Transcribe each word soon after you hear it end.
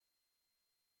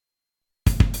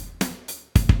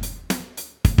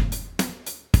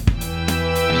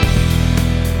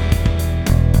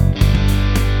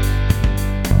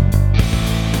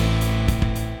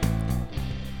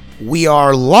We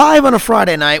are live on a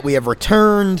Friday night. We have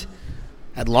returned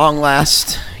at long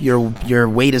last. Your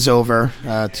wait is over.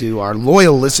 To our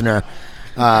loyal listener,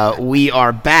 we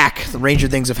are back. The Ranger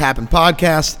Things Have Happened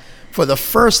podcast for the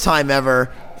first time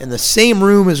ever in the same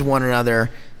room as one another,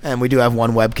 and we do have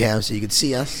one webcam so you can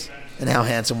see us and how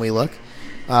handsome we look.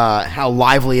 How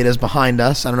lively it is behind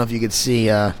us. I don't know if you could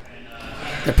see.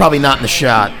 They're probably not in the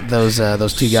shot. Those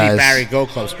two guys. See Barry go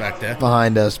close back there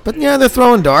behind us, but yeah, they're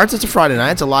throwing darts. It's a Friday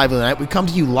night. It's a lively night. We come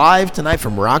to you live tonight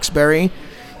from Roxbury,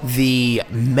 the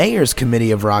Mayor's Committee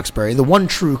of Roxbury, the one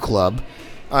true club,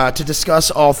 to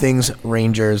discuss all things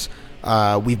Rangers.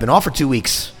 We've been off for 2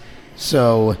 weeks,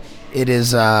 so it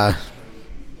is. There's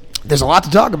a lot to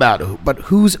talk about. But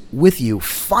who's with you?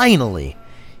 Finally,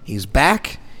 he's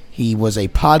back. He was a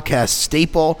podcast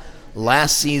staple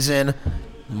last season.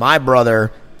 My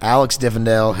brother, Alex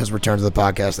Diffendale, has returned to the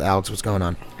podcast. Alex, what's going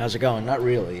on? How's it going? Not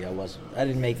really. I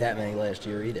didn't make that many last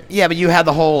year either. Yeah, but you had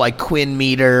the whole Quinn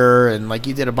meter and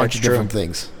you did a bunch of different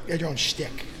things. You had your own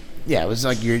shtick. Yeah, it was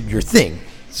your thing.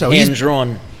 So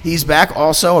he's back.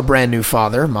 Also a brand new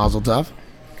father, Mazel Tov.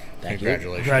 Thank you.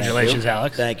 Congratulations,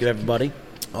 Alex. Thank you, everybody.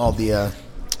 All the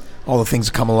things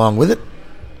that come along with it.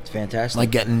 It's fantastic.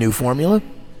 Like getting new formula.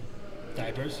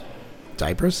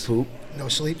 Diapers. Poop. No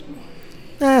sleep.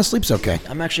 Sleep's okay.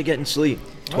 I'm actually getting sleep.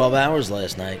 12 hours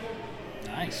last night.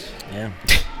 Nice. Yeah.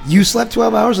 You slept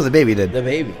 12 hours or the baby did? The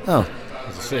baby. Oh.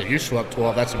 As I said, you slept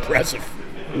 12. That's impressive.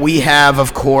 We have,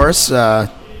 of course,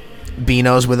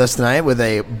 Bino's with us tonight with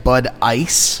a Bud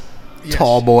Ice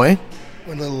tall boy.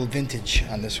 A little vintage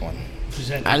on this one.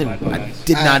 I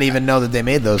did not even know that they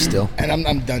made those still. And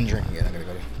I'm done drinking it. I'm gonna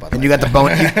go to Bud And you got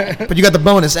the but you got the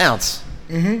bonus ounce.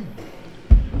 Mm-hmm.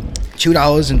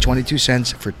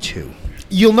 $2.22 for two.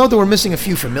 You'll note that we're missing a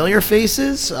few familiar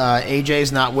faces.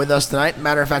 AJ's not with us tonight.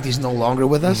 Matter of fact, he's no longer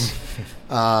with us.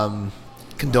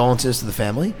 Condolences to the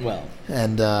family. Well.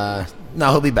 And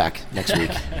no, he'll be back next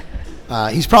week.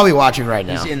 He's probably watching right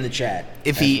now. He's in the chat.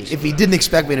 If he didn't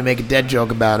expect me to make a dead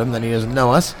joke about him, then he doesn't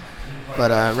know us.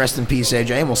 But rest in peace,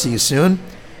 AJ, and we'll see you soon.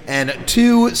 And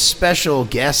two special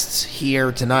guests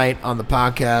here tonight on the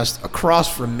podcast.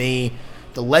 Across from me,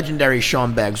 the legendary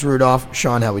Sean Baggs Rudolph.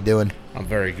 Sean, how we doing? I'm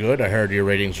very good. I heard your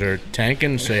ratings are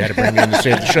tanking, so you had to bring me in to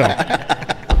save the show.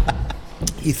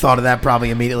 He thought of that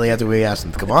probably immediately after we asked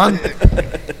him to come on.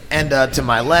 And to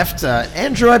my left,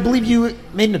 Andrew, I believe you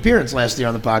made an appearance last year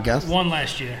on the podcast. One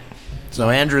last year. So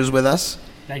Andrew's with us.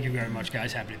 Thank you very much,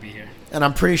 guys. Happy to be here. And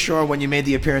I'm pretty sure when you made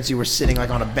the appearance, you were sitting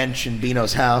on a bench in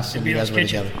Bino's house. And you guys were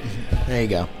together. There you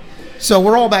go. So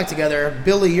we're all back together.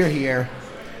 Billy, you're here.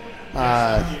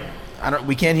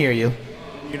 We can't hear you.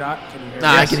 You're not? Can you hear me?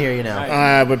 Nah, I can hear you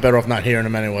now. We're better off not hearing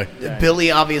him anyway.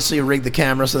 Billy obviously rigged the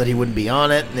camera so that he wouldn't be on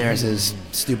it. And there's his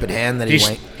stupid hand that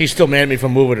He's still mad at me for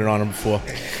moving it on him before.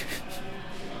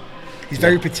 He's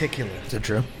very particular. Is it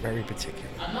true? Very particular.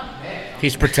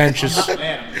 He's pretentious.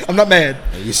 I'm not mad.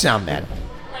 You sound mad.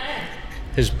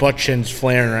 His butt chin's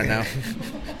flaring right now.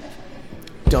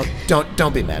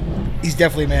 Don't be mad. He's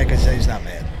definitely mad because he's not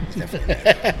mad. He's definitely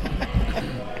mad.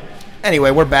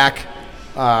 Anyway, we're back.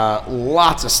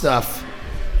 Lots of stuff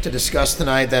to discuss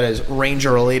tonight that is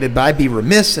Ranger related, but I'd be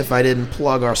remiss if I didn't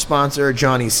plug our sponsor,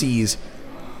 Johnny C's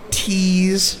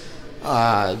Tees.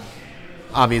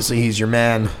 Obviously, he's your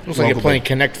man. Looks like you're playing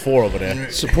Connect 4 over there.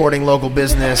 Supporting local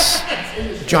business.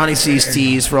 Johnny C's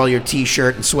Tees for all your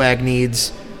T-shirt and swag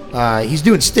needs. He's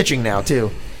doing stitching now,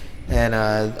 too. And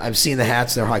I've seen the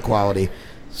hats. They're high quality.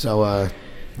 So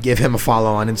give him a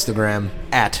follow on Instagram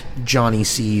at Johnny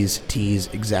C's Tees,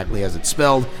 exactly as it's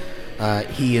spelled.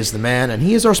 He is the man, and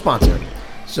he is our sponsor.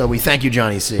 So we thank you,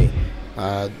 Johnny C.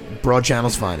 Broad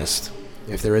Channel's finest,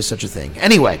 if there is such a thing.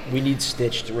 Anyway. We need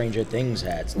stitched Ranger Things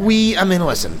hats now.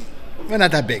 Listen. We're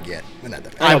not that big yet. We're not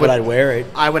that big. I'd wear it.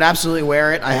 I would absolutely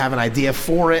wear it. I have an idea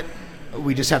for it.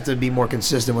 We just have to be more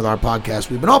consistent with our podcast.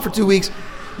 We've been off for 2 weeks.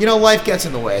 Life gets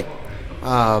in the way.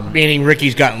 Meaning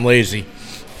Ricky's gotten lazy.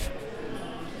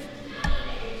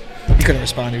 You couldn't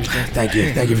respond. He was drinking. Thank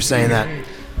you. Thank you for saying that.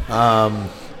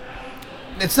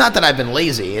 It's not that I've been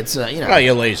lazy. It's, Oh,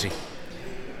 you're lazy.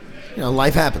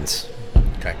 Life happens.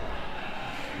 Okay.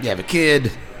 You have a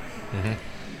kid. Mm-hmm.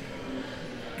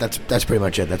 That's pretty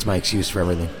much it. That's my excuse for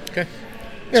everything. Okay.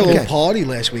 We had a little party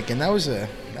last weekend.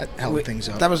 That held things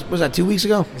up. Was that 2 weeks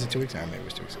ago? Was it 2 weeks? No, maybe it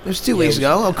was 2 weeks ago. It was 2 weeks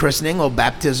ago. A little christening, a little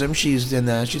baptism. She's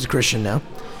a Christian now.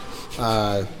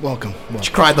 Welcome.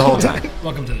 She cried the whole time.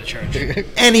 Welcome to the church.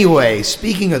 Anyway,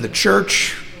 speaking of the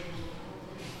church,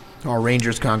 our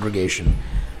Rangers congregation,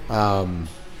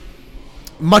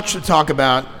 much to talk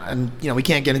about, and we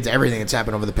can't get into everything that's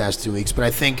happened over the past 2 weeks, but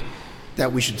I think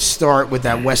that we should start with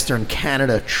that Western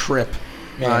Canada trip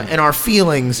and our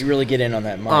feelings You really get in on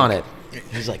that mic. on it.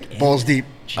 He's like, Balls deep.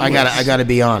 I gotta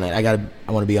be on it.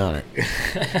 I want to be on it.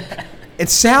 It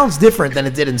sounds different than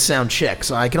it did in sound check,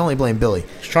 so I can only blame Billy.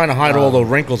 He's trying to hide all the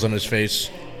wrinkles on his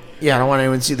face. Yeah, I don't want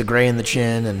anyone to see the gray in the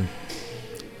chin, and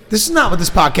this is not what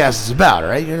this podcast is about,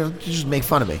 right? You just make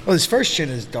fun of me. Well, his first chin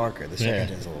is darker. The second Yeah.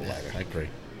 chin is a little lighter. I agree.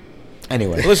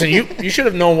 Anyway, Listen, you should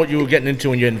have known what you were getting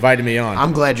into when you invited me on.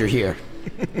 I'm glad you're here.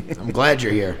 I'm glad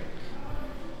you're here.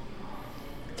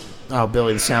 Oh,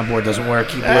 Billy, the soundboard doesn't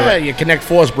work. You blew it. Your Connect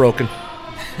 4's broken.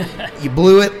 You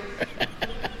blew it.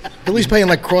 Billy's playing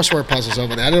like crossword puzzles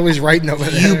over there. I know he's writing over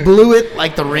there. You blew it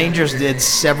like the Rangers did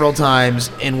several times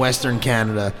in Western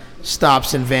Canada.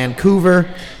 Stops in Vancouver,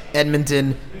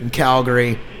 Edmonton, and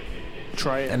Calgary.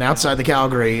 Try it. And outside the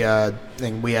Calgary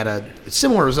thing, we had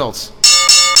similar results.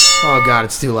 Oh, God,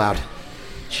 it's too loud.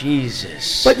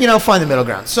 Jesus. But, find the middle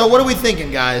ground. So what are we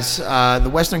thinking, guys? The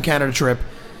Western Canada trip,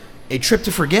 a trip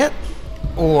to forget?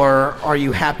 Or are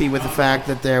you happy with the fact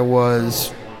that there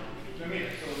was...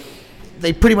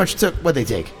 They pretty much took... What'd they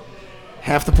take?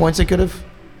 Half the points they could have?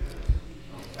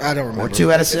 I don't remember. Or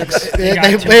 2 out of 6? They got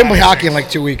haven't 2 played out of hockey in 6. like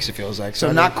 2 weeks, it feels like.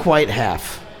 So not quite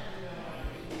half.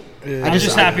 I'm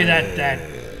just happy that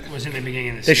was in the beginning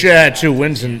of the They season. should have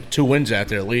had 2 wins out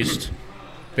there at least.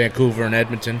 Vancouver and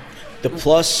Edmonton. The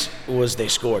plus was they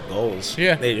scored goals.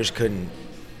 Yeah. They just couldn't.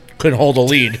 Couldn't hold a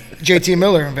lead. JT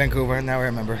Miller in Vancouver. Now I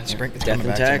remember. It's coming Death and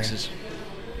back taxes.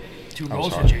 2 goals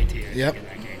for hard. JT. I think, Yep. in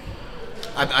that game.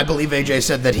 I believe AJ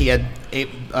said that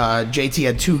JT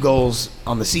had 2 goals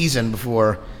on the season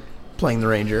before playing the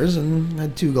Rangers and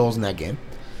had 2 goals in that game.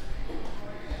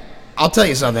 I'll tell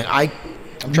you something. I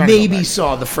trying to go maybe back.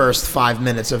 saw the first 5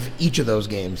 minutes of each of those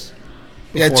games.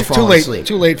 Yeah, before too falling late. asleep.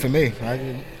 Too late for me.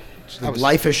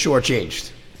 Life has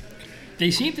shortchanged.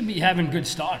 They seem to be having good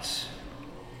starts,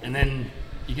 and then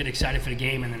you get excited for the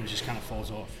game, and then it just kind of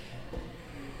falls off.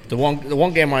 The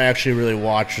one game I actually really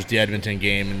watched was the Edmonton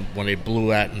game, and when they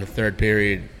blew out in the third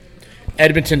period,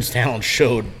 Edmonton's talent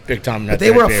showed big time in that But they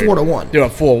third were up period. 4-1. They were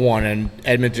up 4-1, and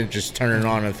Edmonton just turned it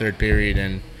on in the third period,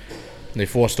 and they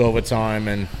forced overtime,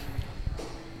 and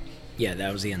Yeah,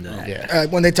 that was the end of that. yeah.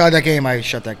 When they tied that game, I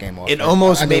shut that game off. It I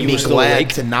almost know made you me were still glad awake.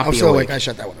 to not I was be still awake. awake. I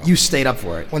shut that one off. You stayed up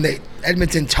for it. When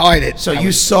Edmonton tied it. So I you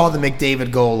was- saw the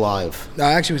McDavid goal live. No,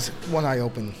 I actually was one eye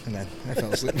open and then I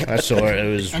fell asleep. I saw it. It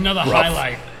was Another rough.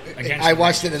 highlight against I the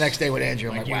watched it Rangers. the next day with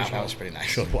Andrew. I'm like, wow, usual. that was pretty nice.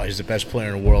 Sure, why he's the best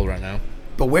player in the world right now.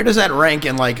 But where does that rank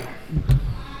in,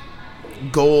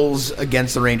 goals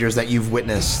against the Rangers that you've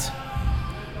witnessed?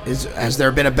 Has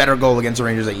there been a better goal against the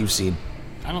Rangers that you've seen?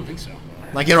 I don't think so.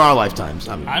 Like in our lifetimes.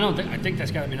 I think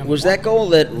that's got to be number Was one. that goal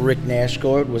that Rick Nash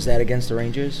scored? Was that against the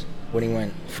Rangers when he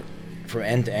went from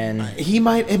end to end? It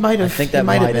might have. I think that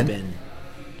might have been.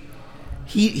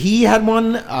 He had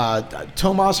one.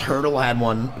 Tomas Hertl had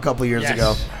one a couple years Yes.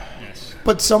 ago. Yes.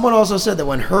 But someone also said that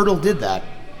when Hertl did that,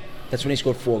 That's when he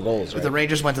scored 4 goals. Right? the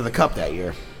Rangers went to the Cup that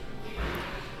year.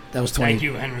 That was Thank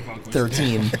you, Henrik Lundqvist.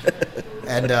 2013.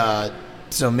 And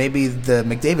so maybe the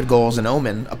McDavid goal is an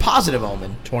omen, a positive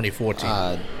omen. 2014.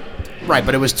 Right,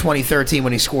 but it was 2013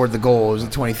 when he scored the goal. It was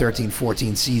the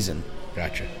 2013-14 season.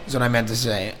 Gotcha. Is what I meant to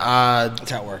say.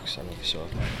 That's how it works. I don't know if you saw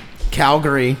it.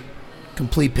 Calgary,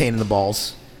 complete pain in the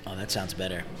balls. Oh, that sounds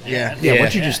better. Yeah. Yeah, Yeah.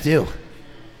 what'd you just do?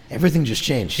 Everything just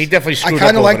changed. He definitely I screwed up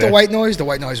kind of over like the there. white noise. The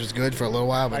white noise was good for a little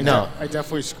while, but No. I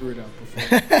definitely screwed up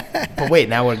before. But wait,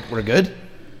 now we're good?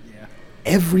 Yeah.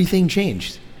 Everything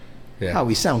changed. Yeah. Oh,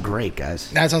 we sound great,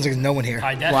 guys. now it sounds like there's no one here.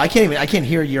 High def. Well, I can't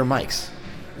hear your mics.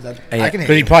 I can Because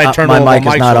hear he you. probably turned my all mic the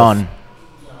mics is not off. on.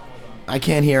 I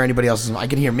can't hear anybody else's. I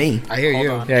can hear me. I hear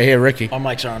you. on. Yeah, here, Ricky. Our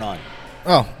mics aren't on.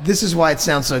 Oh, This is why it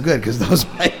sounds so good because those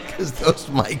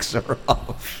mics are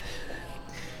off.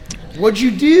 What'd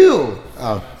you do?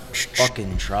 Oh,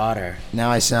 Fucking Trotter. now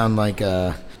I sound like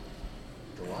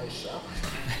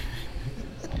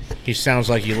He sounds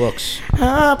like he looks.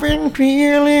 I've been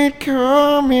feeling it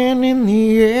coming in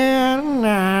the air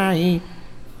tonight.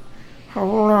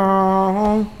 Hold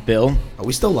on. Bill? Are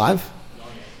we still live?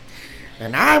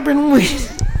 And I've been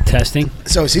waiting. Testing.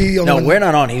 so is he the only No, one? we're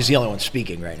not on. He's the only one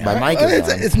speaking right now. My mic It's,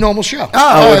 is on. it's a normal show.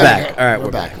 Oh, we're yeah, back. yeah. All right, we're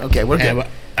we're back. Okay, we're Yeah, good.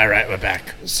 all right, we're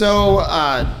back. So,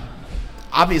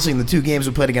 obviously, in the 2 games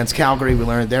we played against Calgary, we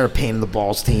learned they're a pain in the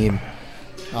balls team.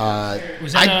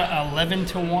 Was that a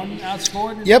 11-1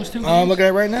 outscored? in Yep. those 2 games? I'm looking at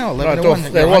it right now. I 11 to thought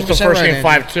 1. they lost the 100% first right, game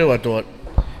Andrew. 5-2, I thought.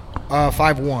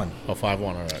 5-1. Oh, 5-1,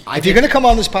 all right. I If you're did, going to come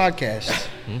on this podcast,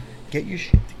 get your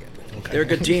shit together. They're a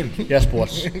good team. Yes,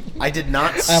 boss. I did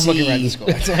not see. I'm looking right at the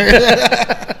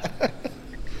score.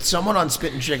 Someone on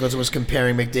Spit and Chicklets was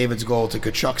comparing McDavid's goal to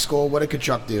Kachuk's goal. What did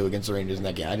Kachuk do against the Rangers in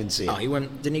that game? I didn't see it. Oh, he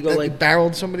went. Didn't he go He like?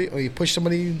 barreled somebody, or he pushed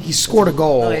somebody. He scored a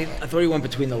goal. I thought he went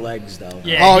between the legs though.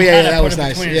 Yeah, Oh he yeah, kinda that put was it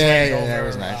nice. between Yeah, his legs yeah, that over,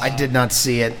 was nice. I did not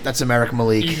see it. That's American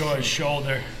Malik. Igor's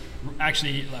shoulder,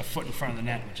 actually a foot in front of the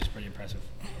net, which is pretty impressive.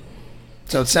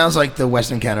 So it sounds like the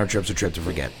Western Canada trip's a trip to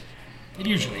forget. It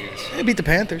usually is. They beat the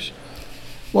Panthers.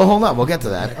 Well, hold on. We'll get to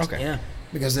that. Okay. Yeah.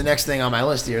 Because the next thing on my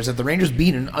list here is that the Rangers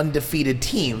beat an undefeated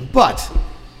team. But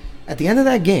at the end of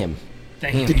that game,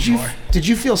 Thank you. did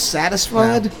you feel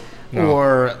satisfied No.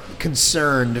 or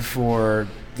concerned for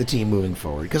the team moving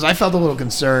forward? Because I felt a little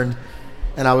concerned,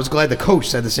 and I was glad the coach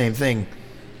said the same thing.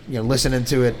 You know, listening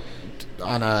to it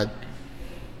on a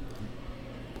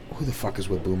who the fuck is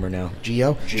with Boomer now?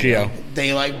 Gio.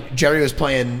 Jerry was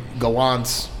playing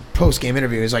Gallant's post game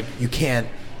interview. He's like, you can't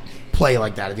play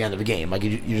like that at the end of a game. Like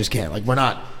you just can't. Like we're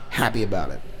not happy about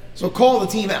it. So call the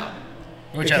team out.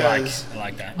 Which I like. Because I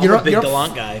like that. I'm a big you're up-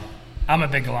 Gallant guy. I'm a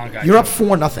big Gallant guy. You're up too.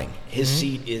 4-0. His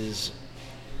seat is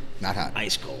Not hot.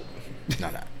 ice cold,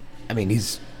 Not hot. I mean,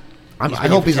 I been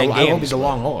hope here he's for 10 I hope games, he's a but-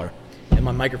 long hauler. and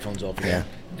my microphone's off. Yeah.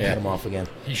 Yeah. Cut him off again.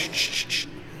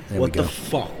 There What we go. the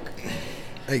fuck?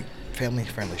 Hey, family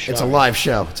friendly show. It's a live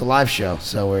show. It's a live show.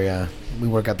 So we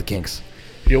work out the kinks.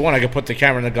 If you want, I could put the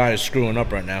camera on the guy who's screwing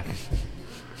up right now.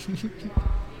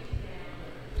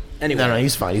 Anyway, No,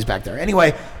 he's fine. He's back there.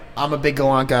 Anyway, I'm a big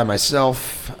Gallant guy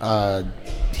myself.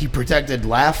 He protected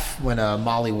Laugh when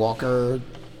Molly Walker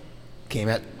came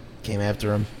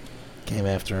after him.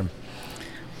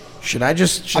 Should I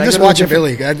just? I'm I just go to a watching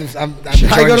different- Billy. I'm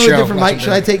Should I enjoying go the to a show, different watching mic?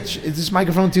 Should I Billy. take? Is this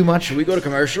microphone too much? should we go to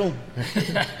commercial?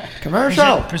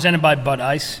 Commercial. Presented by Bud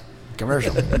Ice.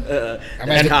 Commercial.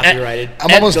 That's copyrighted.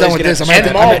 I'm almost done with this. I'm And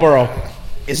at Marlboro.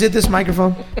 Is it this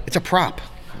microphone? It's a prop.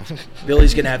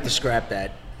 Billy's gonna have to scrap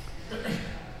that.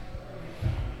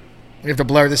 We have to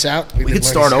blur this out. We could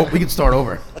start over. We could start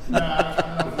over. We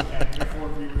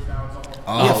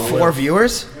have 4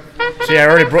 viewers. See, I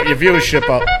already brought your viewership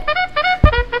up.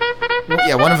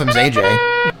 Yeah, one of them's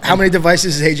AJ. How many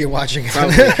devices is AJ watching?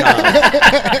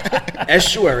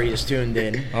 Estuary is tuned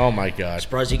in. Oh my God.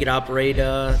 Surprised he could operate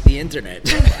the internet.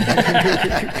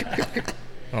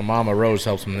 Oh, Mama Rose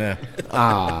helps him there.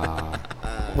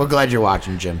 We're glad you're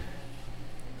watching, Jim.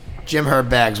 Jim Herb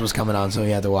Bags was coming on, so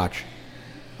he had to watch.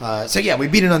 So yeah, we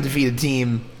beat an undefeated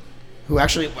team, who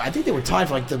actually I think they were tied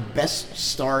for like the best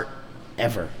start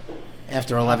ever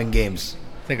after 11 games.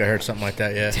 I think I heard something like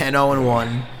that, yeah.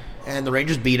 10-0-1, and the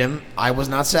Rangers beat him. I was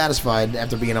not satisfied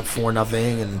after being up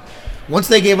 4-0, and once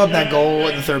they gave up that goal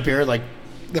in the third period, like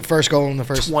The first goal in the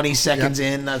first 20 seconds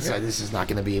in, that's like, this is not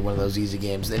going to be one of those easy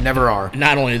games. They never are.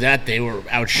 Not only that, they were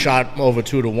outshot over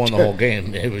 2-1 the whole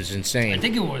game. It was insane. I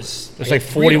think it was. It's like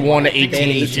 41 to 3-1. I think 18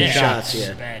 it was, two yeah, shots, it was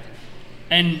yeah. bad.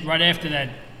 And right after that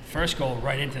first goal,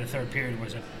 right into the third period,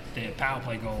 was the power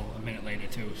play goal a minute later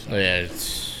too. So. Yeah,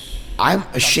 it's I'm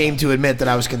ashamed to admit that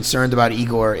I was concerned about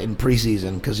Igor in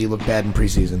preseason because he looked bad in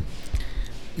preseason.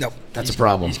 No. That's a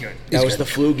problem. He's good. That was the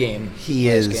flu game. He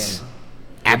Last is game.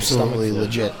 absolutely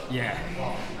Stomach flu. legit. Yeah.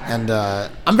 And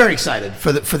I'm very excited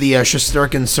for the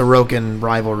Shesterkin-Sorokin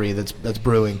rivalry that's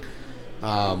brewing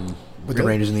with the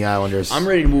Rangers and the Islanders. I'm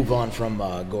ready to move on from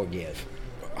Gorgiev.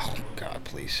 Oh God,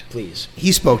 please. Please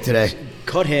He spoke today.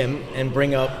 cut him and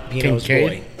bring up Pino's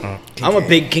Kincaid. boy. I'm a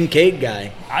big Kincaid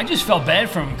guy. I just felt bad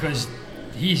for him because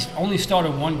he's only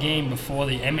started one game before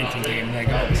the Edmonton game. And they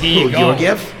go, here you Who, go.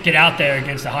 Georgiev? Get out there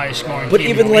against the highest scoring But team.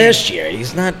 even in the league." last year,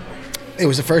 he's not. It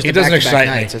was the first He of doesn't back-to-back excite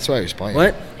me. nights. That's why he was playing.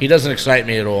 What? he doesn't excite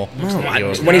me at all. No,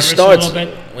 Yours. when he Nervous a starts, little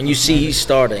bit? when you see he's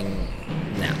starting,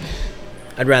 no.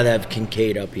 I'd rather have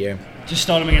Kincaid up here. Just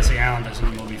start him against the Islanders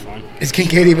and we'll be fine. Is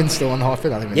Kincaid even still on the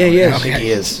Hartford? I don't even Yeah, know. he is. I think he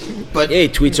is. But Yeah, he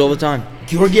tweets all the time.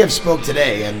 Georgiev spoke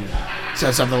today and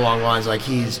said something along the lines like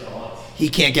he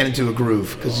can't get into a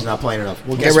groove because he's not playing enough.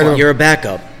 Well, guess rid of what? him. You're a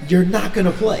backup. You're not going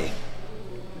to play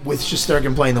with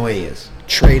Shesterkin playing the way he is.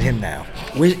 Trade him now.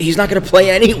 He's not going to play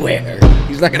anywhere.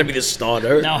 He's not going to be the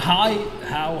starter. Now, how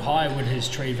high would his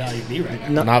trade value be right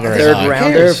now? Not very Third high.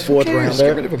 rounder, cares? fourth Who cares? Get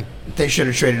rid rounder. of him. They should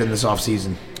have traded him this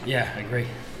offseason Yeah, I agree.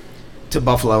 to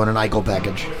Buffalo in an Eichel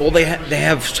package. Well, they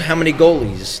have how many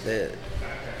goalies?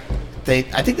 I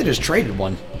think they just traded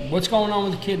one. What's going on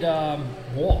with the kid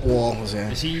Wall? Wall was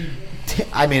there. Is he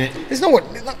I mean, There's no one.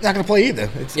 Not going to play either.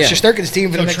 It's Yeah. Shesterkin's team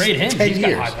for so the next trade him? 10 He's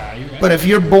years. got high value, right? but if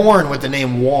you're born with the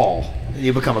name Wall,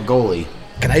 you become a goalie.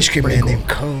 An ice cream man named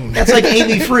Cone. That's like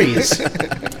Amy Freeze.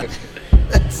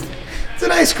 It's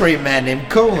an ice cream man named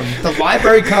Cone. The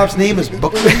library cop's name is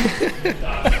Bookman.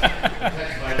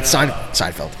 It's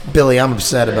Seinfeld. Billy, I'm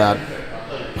upset about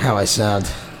how I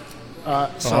sound.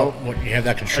 So You have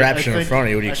that contraption I in think- front of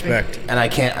you. What do you I think- expect? And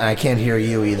I can't hear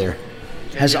you either.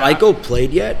 Has Eichel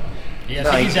played yet? Yeah, I No,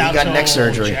 think he he's out got till neck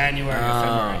surgery. January,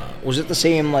 February. Was it the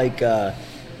same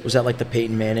was that like the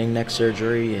Peyton Manning neck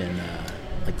surgery and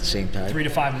like the same time? 3 to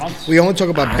 5 months. We only talk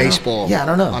about baseball. Yeah, I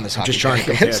don't know. On this I'm hockey just trying to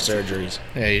compare podcast. surgeries.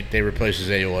 Yeah, they replace his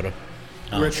aorta.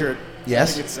 Richard.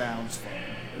 Yes? I think it sounds fun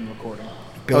in recording.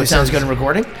 Oh, it sounds good in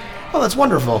recording? Oh, that's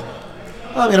wonderful.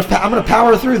 Well, I'm gonna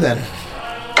power through then.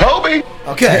 Kobe!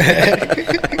 Okay.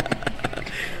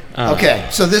 Okay,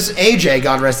 so this AJ,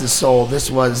 God rest his soul, this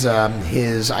was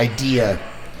his idea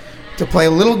to play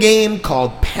a little game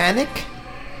called Panic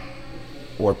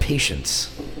or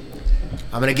Patience.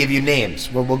 I'm gonna give you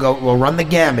names. We'll run the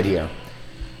gamut here.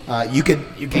 You could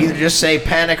either just say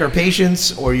Panic or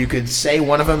Patience, or you could say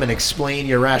one of them and explain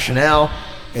your rationale.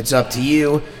 It's up to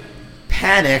you.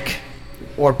 Panic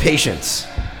or Patience.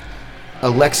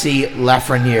 Alexis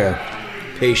Lafreniere.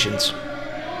 Patience.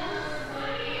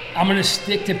 I'm going to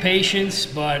stick to patience,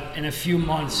 but in a few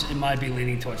months, it might be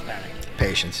leaning towards panic.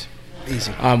 Patience.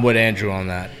 Easy. I'm with Andrew on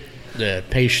that. The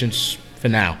patience for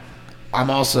now. I'm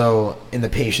also in the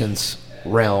Patience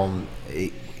realm.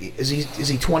 Is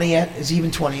he 20 yet? Is he even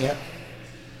 20 yet?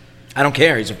 I don't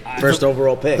care. He's a first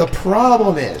overall pick. The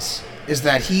problem is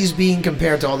that he's being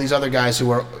compared to all these other guys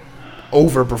who are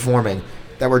overperforming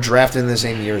that were drafted in the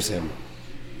same year as him.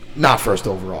 Not first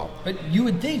overall. But you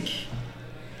would think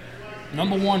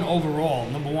number one overall,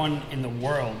 number one in the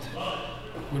world,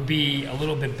 would be a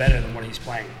little bit better than what he's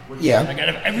playing. Yeah. Like out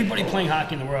of everybody playing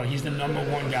hockey in the world, he's the number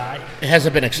one guy. It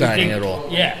hasn't been You exciting think- at all.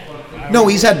 Yeah. No,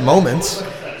 he's had moments,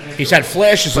 He's had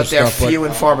flashes but of they're stuff, few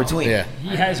and far between. yeah.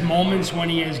 He has moments when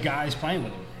he has guys playing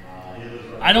with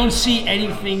him. I don't see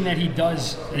anything that he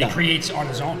does that he creates on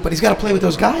his own. But he's got to play with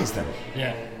those guys then.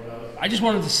 Yeah. I just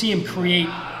wanted to see him create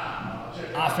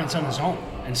offense on his own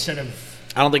instead of.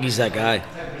 I don't think he's that guy.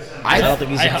 I don't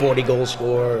think he's a I- 40-goal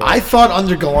scorer. I thought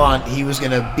under Gallant he was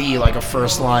going to be like a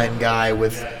first-line guy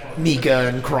with Mika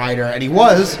and Kreider, and he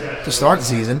was to start the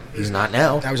season. He's not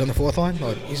now. That was on the fourth line?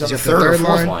 Or He's is on it the third or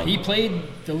fourth line. He played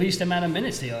the least amount of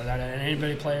minutes the other night than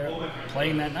anybody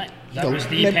playing that night. That No, was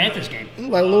the maybe- Panthers game.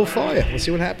 Light a little fire. We'll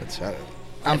see what happens. I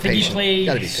I'm think patient. he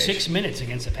Gotta played be 6 patient. minutes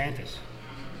against the Panthers.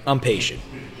 I'm patient.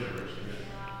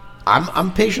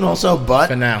 I'm patient also, but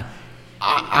For now.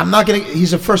 I'm not gonna.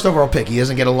 He's a first overall pick. He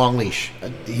doesn't get a long leash.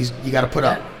 You got to put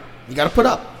up. You got to put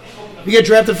up. If you get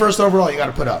drafted first overall, you got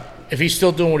to put up. If he's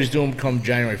still doing what he's doing come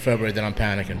January, February, then I'm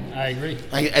panicking. I agree.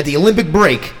 Like, at the Olympic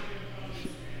break,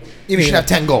 you should have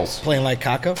 10 goals. Playing like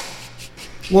Kako?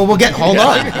 Well, we'll get. Hold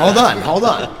on.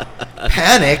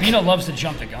 Panic, Pino loves to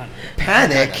jump the gun.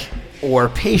 panic, or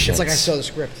patience. It's like I saw the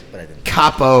script, but I didn't.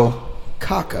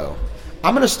 Kako.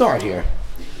 I'm gonna start here.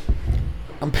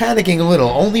 I'm panicking a little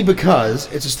only because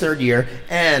it's his third year,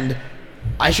 and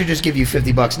I should just give you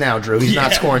 $50 now, Drew. He's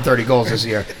not Yeah. scoring 30 goals this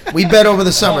year. We bet over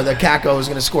the summer that Kako is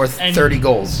going to score And 30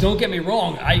 goals. Don't get me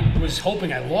wrong. I was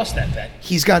hoping I lost that bet.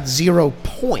 He's got 0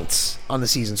 points on the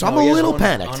season, so I'm he a has little one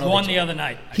panicked. on Won the other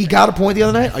night. He got a point the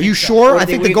other night? Are you sure? I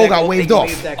think the goal got waved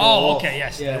off. Oh, okay,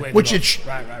 yes. Yeah. they waved Which it it,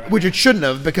 off. Right. which it shouldn't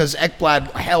have, because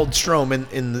Ekblad held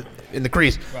Strome in the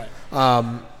crease.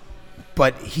 Right.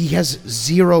 But he has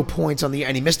 0 points on the year,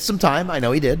 and he missed some time. I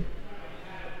know he did.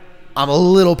 I'm a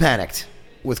little panicked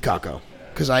with Kako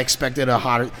because I expected a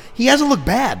hotter. He hasn't looked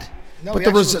bad, No, but he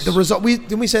the actually looks- result.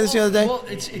 Didn't we say this the other day? Well,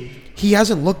 He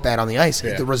hasn't looked bad on the ice.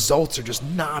 Yeah. The results are just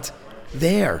not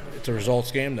there, It's a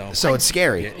results game, though. so it's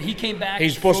scary. he came back.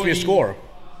 He's supposed to be a for the- scorer.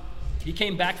 He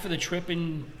came back for the trip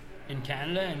in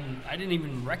Canada, and I didn't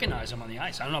even recognize him on the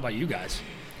ice. I don't know about you guys.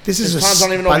 This is His a, times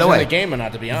don't even know by if the he's in way, the game or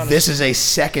not, to be honest. this is a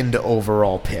second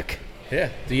overall pick. Yeah,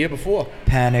 the year before.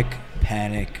 Panic.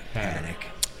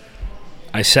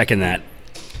 I second that.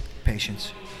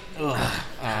 Patience.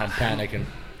 I'm panicking.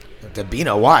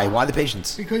 Dabino, why? Why the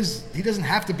patience? Because he doesn't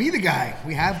have to be the guy.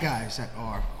 We have guys that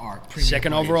are premium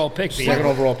Second players. overall pick. Second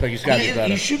overall pick, he's got to be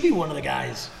better. He should be one of the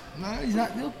guys. No, he's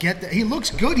not. He'll get that. He looks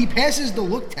good. He passes the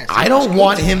look test. He I looks don't good.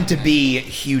 want him to be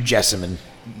Hugh Jessamine.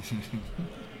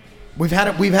 We've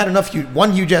had enough.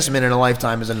 One Hugh Jessamine in a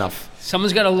lifetime is enough.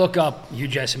 Someone's got to look up Hugh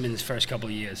Jessamine's first couple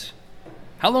of years.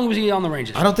 How long was he on the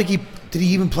Rangers? I don't think did he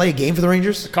even play a game for the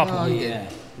Rangers? A couple. Oh, yeah.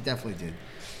 He definitely did.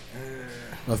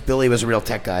 Well, if Billy was a real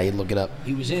tech guy, he'd look it up.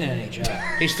 He was in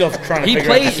NHL. He's still trying to He figure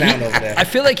played. out the sound over there. I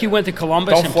feel like he went to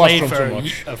Columbus Don't and fluster played him for too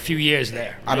much. a few years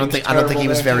there. I don't think he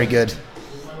was very good.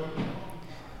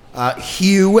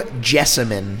 Hugh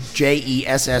Jessamine,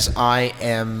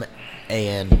 Jessiman.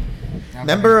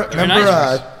 Remember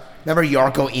nice.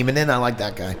 Jarkko Imanen? I like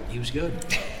that guy. He was good.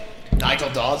 Nigel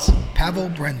Dawes. Pavel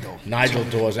Brendel. Nigel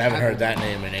Dawes. I haven't heard that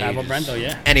name in ages. Pavel Brendel,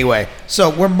 yeah. Anyway, so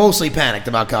we're mostly panicked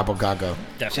about Capo Caco.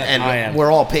 Definitely. And I am.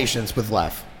 we're all patients with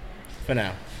Lef. For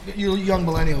now. You young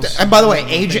millennials. And by the way, Young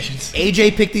AJ patients.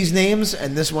 AJ picked these names,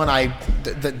 and this one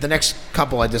the next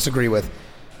couple I disagree with.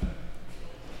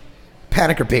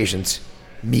 Panic or patience?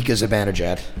 Mika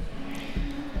Zibanejad.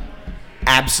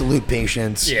 Absolute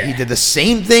patience. Yeah. He did the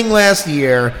same thing last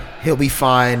year. He'll be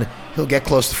fine. He'll get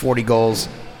close to 40 goals.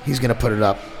 He's going to put it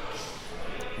up.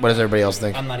 What does everybody else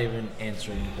think? I'm not even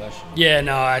answering the question. Yeah,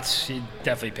 no, that's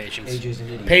definitely patience. AJ's an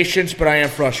idiot. Patience, but I am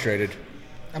frustrated.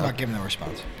 I'm not giving a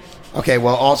response. Okay,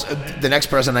 well, also the next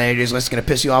person on AJ's list is going to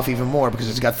piss you off even more because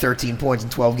he's got 13 points in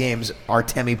 12 games.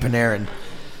 Artemi Panarin.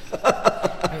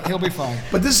 He'll be fine.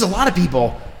 But this is a lot of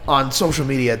people on social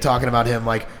media talking about him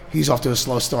like he's off to a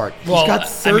slow start. Well, He's got I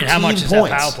 13 mean, how much is that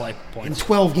points power play in points?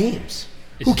 12 games.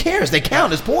 Who cares? They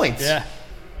count as points. Yeah.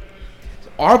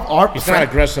 Our He's friend, not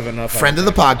aggressive enough. friend of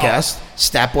the podcast,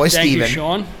 Statboy Thank Steven. you,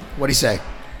 Sean. What'd he say?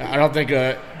 I don't think.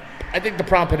 I think the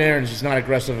problem with Panarin is he's not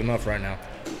aggressive enough right now.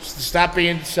 Stop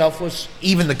being selfless.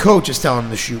 Even the coach is telling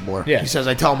him to shoot more. Yeah. He says,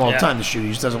 I tell him all the Yeah. time to shoot. He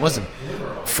just doesn't listen.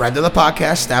 Friend of the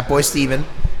podcast, Statboy Steven,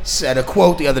 said a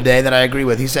quote the other day that I agree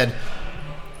with. He said,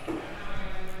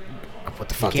 what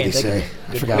the fuck did he can't think say?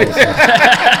 of I forgot what he said.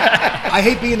 I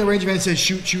hate being the Ranger fan that says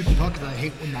shoot the puck. 'Cause I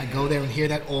hate when I go there and hear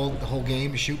that the whole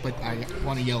game, shoot, but I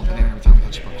want to yell at every time I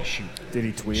touch the puck to shoot. Did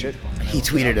he tweet it? He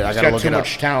tweeted it. I He's gotta got look too it up.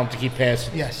 much talent to keep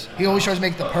passing. Yes. He always tries to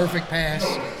make the perfect pass,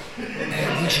 and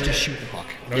he should just shoot the puck.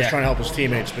 He's Yeah. trying to help his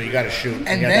teammates, but you got to shoot.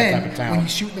 And you got that type then of when talent.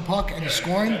 he's shooting the puck and he's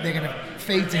scoring, they're gonna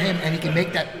fade to him, and he can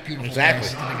make that beautiful Exactly. pass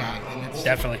to the guy. And that's,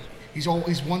 Definitely. he's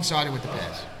one-sided with the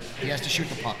pass. He has to shoot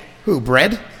the puck. Who,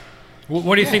 Bread?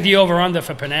 What do you think the over/under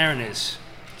for Panarin is?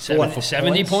 What, for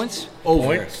 70 points?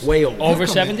 Over. Points? Way over. Over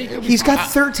 70? He's got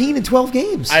 13 in 12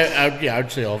 games.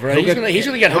 I'd say over. He's gonna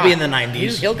get he'll hot. be in the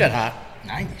 90s. He'll get hot.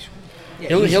 90s.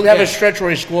 He'll have a stretch where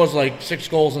he scores like 6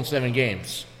 goals in 7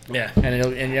 games, Yeah.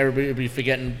 and everybody will be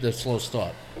forgetting the slow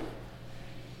start.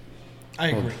 I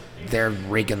agree. They're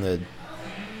raking the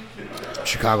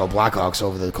Chicago Blackhawks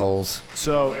over the coals.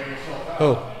 So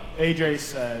Who? AJ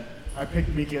said, I picked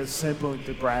Mika simply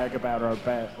to brag about our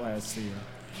bet last year.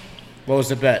 What was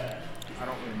the bet? I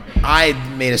don't remember. I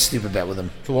made a stupid bet with him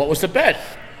So what was the bet?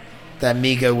 that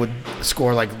Mika would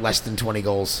score like less than 20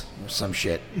 goals or some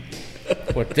shit.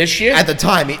 What, this year? At the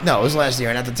time, no, it was last year,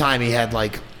 and at the time he had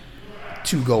like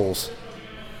 2 goals.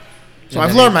 So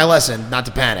I've learned my lesson not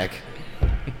to panic.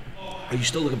 Are you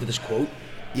still looking for this quote?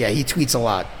 Yeah, he tweets a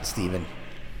lot, Steven.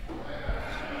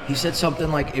 He said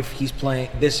something like if he's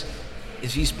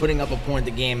putting up a point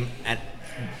a game at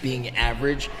being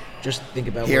average, just think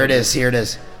about Here what it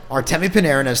is. Artemi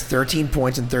Panarin has 13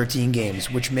 points in 13 games,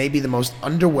 which may be the most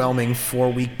underwhelming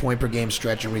 4-week point-per-game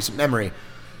stretch in recent memory.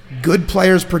 Good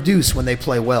players produce when they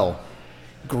play well.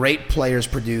 Great players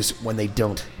produce when they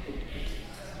don't.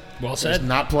 Well He's said.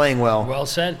 not playing well, Well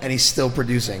said. and he's still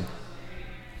producing.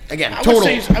 Again, I total,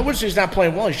 would say he's not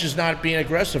playing well. He's just not being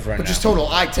aggressive right but now. just total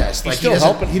eye test. Like still he doesn't,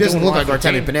 helping, he doesn't doing look a like lot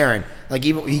for the Artemi team. Panarin. Like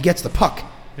even he gets the puck,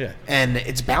 Yeah. and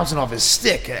it's bouncing off his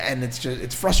stick, and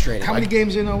it's frustrating. How many Like,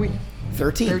 games in are we?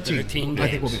 13. 13 I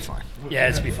think we'll be games. fine. Yeah,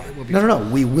 it's be fine. No.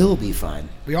 We will be fine.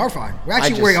 We are fine. We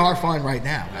just- are fine right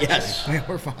now. Yes.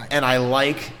 We're fine. And I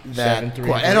like that. 7-3.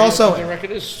 And That's also, what the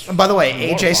record is. and by the way,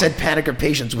 More AJ fun. said panic or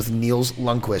patience with Niels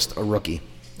Lundqvist, a rookie.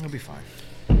 We'll be fine.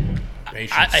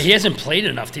 Patience. He hasn't played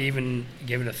enough to even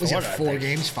give it a Was thought. it I 4 think.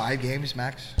 games, 5 games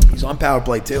max? He's on power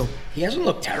play too. He hasn't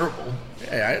looked terrible.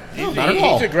 Yeah, not at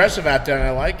all. he's aggressive out there, and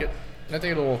I like it. I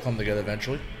think it'll all come together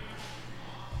eventually.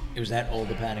 It was that old,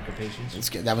 the panic or patience. It's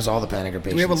good. That was all the panic or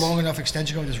patience. Do we have a long enough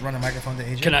extension going to just run a microphone to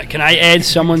AJ? Can I add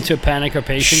someone to panic or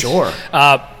patience? Sure.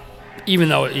 Even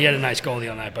though he had a nice goalie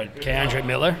on that, but Keandre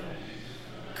Miller,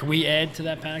 can we add to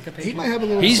that panic or patience? He might have a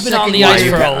little He's been on second the year. ice Are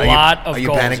you for pa- a are you- lot of are you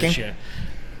goals panicking? this year.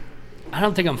 I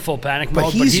don't think I'm full panic But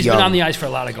mode, he's but he's young. been on the ice for a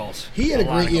lot of goals. He had a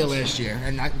lot great of year goals. last year,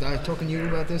 and I was talking to you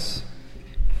about this.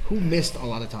 Who missed a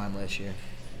lot of time last year?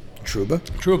 Truba?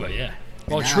 Trouba, yeah.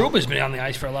 Well, Now- Trouba's been on the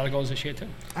ice for a lot of goals this year too.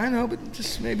 I know, but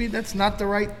just maybe that's not the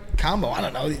right combo. I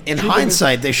don't know. In Trouba-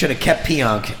 hindsight, they should have kept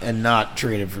Pionk and not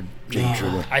traded for Jake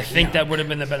Truba. I think that would have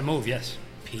been the better move. Yes.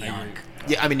 Yeah,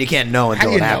 I mean, you can't know How until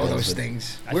do it you know happens. those but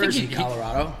things? I Where think is he?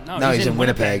 Colorado? No, he's in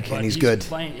Winnipeg, but and he's good.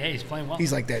 Playing, yeah, he's playing well.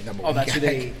 He's like that number Oh, one that's guy. who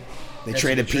they. They that's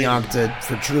traded who they Pionk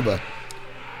for Truba.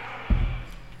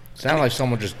 Sounded like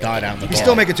someone just died out in the He's bar.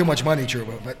 still making too much money,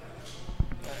 Truba, but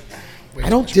I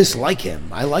don't dislike him.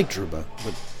 I like Truba.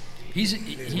 But He's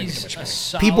a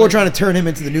solid. people are trying to turn him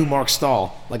into the new Mark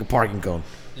Stahl, like a parking cone.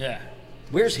 Yeah.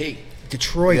 Where's he?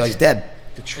 Detroit. He's dead.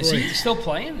 Detroit. Is he still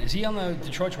playing? Is he on the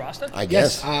Detroit's roster? I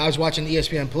guess. Yes, I was watching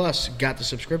ESPN Plus. Got the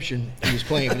subscription. He was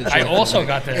playing for Detroit. I also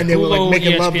got the and they were like Hulu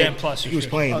making love ESPN that Plus he was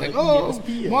subscription. playing. Like,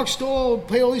 oh, Mark Stoll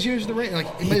played all these years in the Rangers.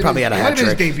 Like, He probably had a it might have been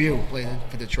hat-trick. his debut playing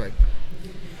for Detroit.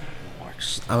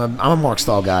 I'm a Mark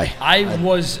Stahl guy. I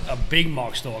was a big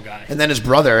Mark Stoll guy. And then his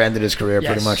brother ended his career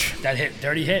pretty Yes, much. That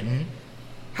dirty hit.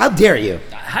 How dare you?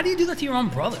 How do you do that to your own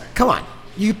brother? Come on.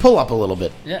 You pull up a little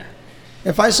bit. Yeah.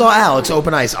 If I saw Alex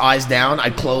open ice, eyes down,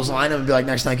 I'd clothesline him and be like,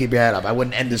 next time keep your head up. I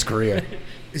wouldn't end his career.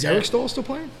 Is Eric Stoll still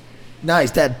playing? No,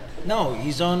 he's dead. No,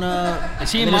 he's on.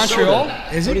 Is he in Minnesota.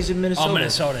 Montreal? Is But he? he's in Minnesota. Oh,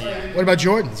 Minnesota, yeah. What about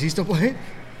Jordan? Is he still playing?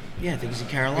 Yeah, I think he's in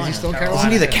Carolina. Is he still in Carolina.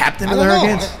 Carolina? Isn't he the captain I of the don't know.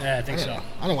 Hurricanes? Yeah, I think so.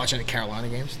 I don't watch any Carolina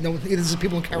games. No, this is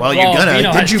people in Carolina. Well, you're gonna.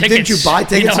 Vino has Didn't you buy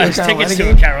tickets to a Vino has Carolina tickets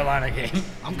game? to a Carolina game.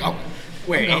 I'm going.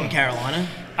 Where in Carolina?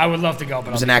 I would love to go, but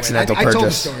It was an accidental I told the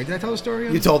purchase. story. Did I tell the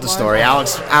story? You told the story.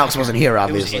 Alex wasn't here,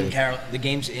 It was obviously. in the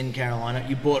game's in Carolina.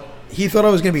 You bought. He thought it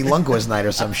was going to be Lundqvist night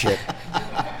or some shit.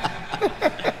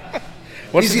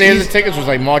 What's the date of the tickets? Was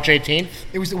like March 18th.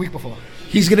 It was the week before.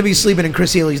 He's going to be sleeping in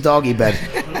Chris Healy's doggy bed.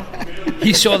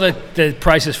 He saw the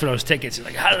prices for those tickets. He's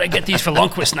like, how did I get these for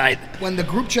Lundqvist night? When the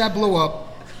group chat blew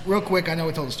up, real quick, I know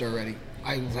I told the story already.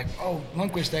 I was like, oh,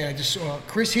 Lundqvist Day. I just saw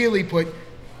Chris Healy put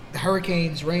the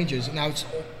Hurricanes Rangers, and I was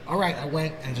all right. I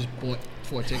went and just bought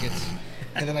 4 tickets,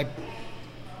 and then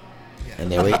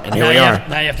And here we Now are.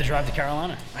 now you have to drive to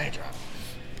Carolina. I dropped.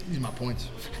 These are my points.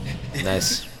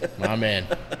 Nice. My man.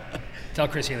 Tell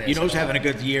Chris Healy. You know who's having a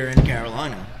good year in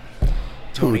Carolina?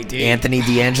 Who, Anthony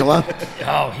D'Angelo?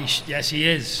 Oh, yes, he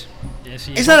is. Yes,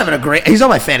 he is. He's not having a great. He's on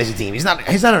my fantasy team. He's not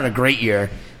having a great year,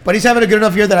 but he's having a good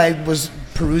enough year that I was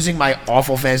perusing my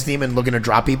awful fantasy team and looking to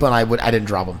drop people, and I didn't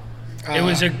drop them. It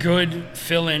was a good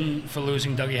fill-in for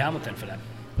losing Dougie Hamilton for them,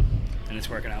 and it's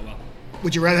working out well.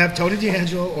 Would you rather have Tony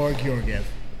D'Angelo or Georgiev?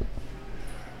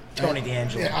 Tony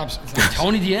D'Angelo. Yeah,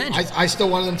 Tony D'Angelo. I still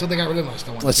wanted them until they got rid of him. I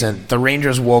still wanted Listen, the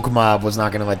Rangers woke mob was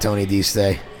not going to let Tony D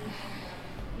stay.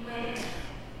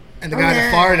 And the guy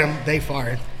that fired him, they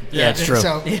fired. Yeah, it's true.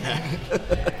 So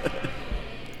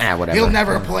Whatever. he'll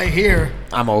never play here.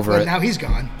 I'm over But it. now he's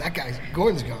gone. That guy,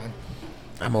 Gordon's gone.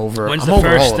 I'm over. When's I'm the over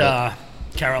all first of it.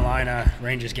 Carolina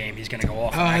Rangers game? He's going to go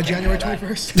off. in that game, January right?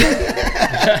 21st.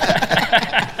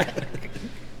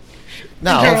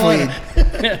 No,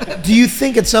 hopefully. Do you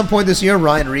think at some point this year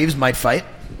Ryan Reeves might fight?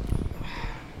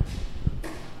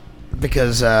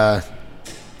 Because I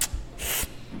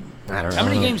don't know. How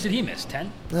many games did he miss?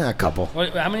 10? A couple.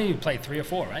 How many did he play? 3 or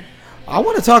 4, right? I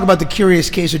want to talk about the curious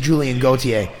case of Julien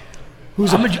Gauthier.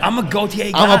 I'm a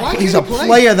Gauthier guy. Why He's can't a he play?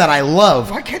 player that I love,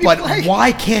 Why can't he but play?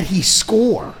 why can't he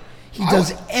score? He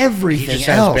does everything He just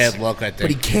has else. bad luck, I think. But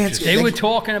he can't. Just- They were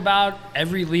talking about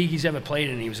every league he's ever played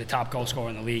in. He was a top goal scorer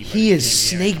in the league. but He it is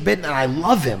came here. snake bitten, and I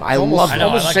love him. I love I him. know,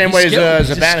 Almost I the same he's way skilled. as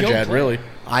He's a Zibanejad, skilled player. really.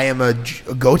 I am a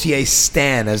Gautier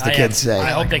stan, as the kids say. I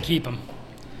hope they keep him.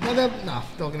 No,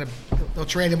 they'll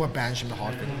trade him or banish him to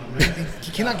Hartford.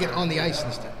 He cannot get on the ice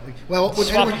and stuff. Well, when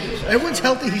Swap- everyone's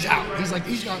healthy, he's out.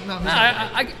 He's gone. No, he's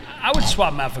out. I would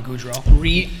swap him out for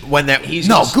Goudreau. When they're He's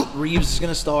no, Reeves is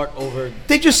going to start over.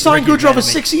 they just signed Ricky Goudreau for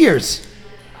Vandermeer. 6 years.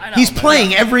 I know, He's but-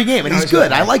 playing every game, and No, he's he's gonna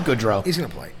good. I play. like Goudreau. He's gonna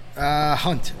play.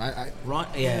 Hunt.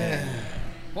 Yeah.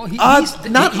 Well,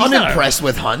 Not he's unimpressed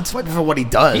with Hunt for what he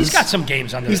does. He's got some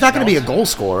games under. He's his not going to be a belt. goal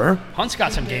scorer. Hunt's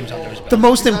got some games under his belt. The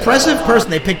most impressive person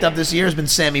they picked up this year has been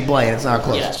Sammy Blay, and it's not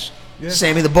close. Yes.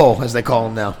 Sammy the Bull, as they call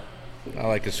him now. I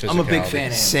like his physicality. I'm a big fan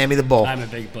of him. Sammy the Bull. I'm a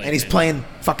big Blay And he's fan. playing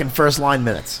fucking first line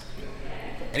minutes.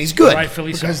 And he's good.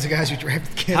 Rightfully so. Because the guys who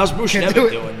drafted can't. How's Bruce can't Nevitt do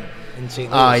it. doing in St.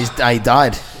 Louis? He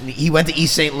died. He went to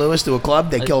East St. Louis to a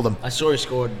club. They killed him. I saw he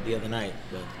scored the other night.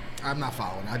 But I'm not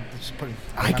following. I just put.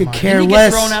 I could care Didn't he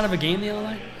less. get thrown out of a game the other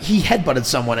night? He headbutted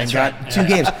someone and got right. 2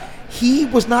 games. He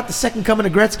was not the second coming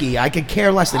of Gretzky. I could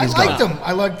care less that I he's liked gone. him.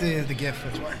 I liked the GIF.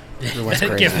 That's why. That's The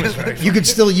crazy. GIF was very You could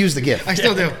still use the GIF. I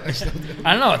still do. I still do.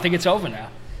 I don't know. I think it's over now.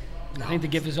 I think the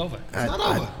gift is over. It's not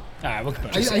over. All right, we'll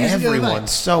compare. I used it the other night.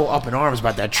 Everyone's so up in arms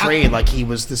about that trade, like he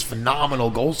was this phenomenal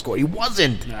goal scorer. He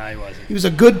wasn't. No, he wasn't. He was a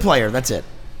good player. That's it.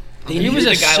 they He was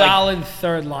needed a guy solid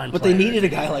third line But player. they needed a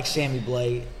guy like Sammy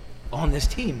Blay on this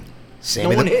team.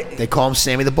 Sammy one the, hit. they call him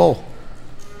Sammy the Bull.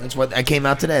 That's what I came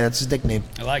out today. That's his nickname.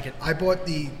 I like it. I bought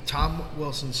the Tom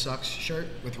Wilson Sucks shirt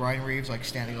with Ryan Reeves like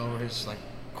standing over his like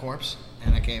corpse,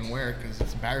 and I can't even wear it because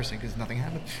it's embarrassing because nothing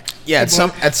happened. Yeah,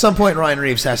 I at some point Ryan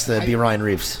Reeves has to be Ryan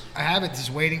Reeves. I have it,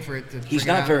 just waiting for it to. He's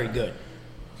bring it not out. very good.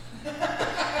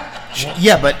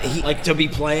 Yeah, but he Like to be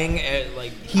playing at,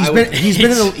 like he's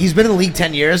been in the league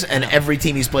 10 years, and every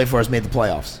team he's played for has made the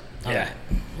playoffs. Yeah.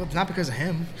 Well, it's not because of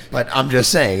him. But I'm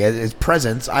just saying, his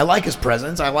presence. I like his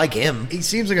presence. I like him. He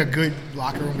seems like a good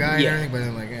locker room guy Yeah. and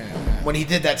everything, but I'm like, When he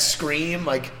did that scream,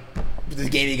 like the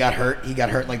game he got hurt in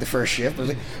like the first shift. It was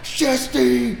like,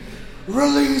 Shesty,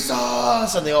 release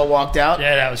us, and they all walked out.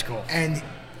 Yeah, that was cool. And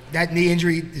that knee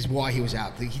injury is why he was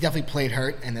out. He definitely played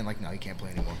hurt, and then like, no, he can't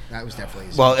play anymore. That was definitely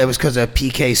his, Well, it was because of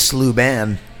PK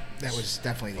Sluban. that was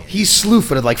definitely the injury. He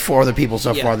slew-footed like 4 other people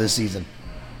so Yeah. far this season.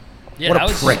 Yeah, What a that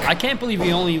was. prick. I can't believe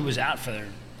he only was out for.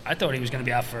 I thought he was going to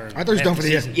be out for. I thought he was half done for the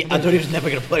year. season. Yeah, I thought he was never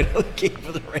going to play another game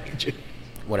for the Rangers.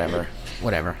 Whatever.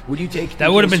 Would you take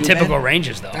That would have been Subban? typical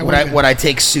Rangers, though. That Would I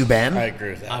take Subban? I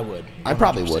agree with that. I would. I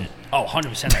probably would. Oh,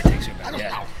 100% I take Subban.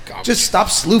 Yeah. Oh, God. Just stop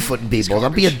slew-footing people.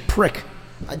 Don't be a prick.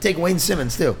 I'd take Wayne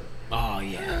Simmons too. Oh,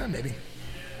 yeah. Maybe.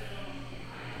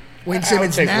 Wayne would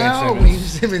Simmons take now. Wayne Wayne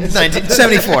Simmons.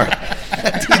 1974.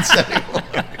 1974.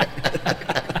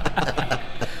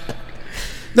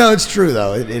 No, it's true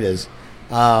though. It is.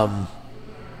 All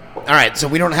right, so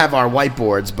we don't have our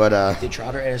whiteboards, but Did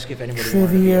Trotter ask if anybody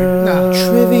trivia. No.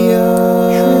 Trivia.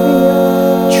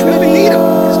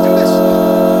 Let's do this.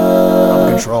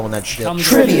 I'm controlling that shit. Tell me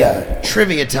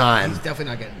Trivia time. He's definitely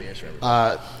not getting beers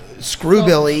forever. Screw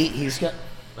Billy. He's got.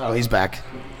 Oh, he's back.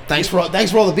 Thanks for all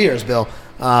the beers, Bill.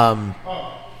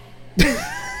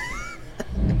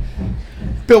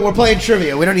 Bill, we're playing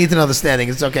trivia. We don't need to know the standing.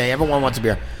 It's okay. Everyone wants a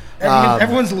beer.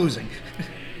 Everyone's losing.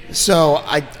 So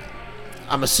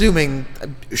I'm assuming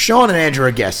Sean and Andrew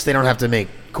are guests. They don't have to make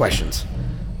questions.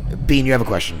 Bean, you have a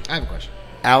question. I have a question.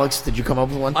 Alex, did you come up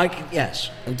with one? Yes.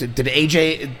 Did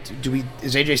AJ?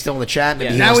 Is AJ still in the chat? Maybe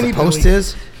Yeah. he Now wants we to need post Billy.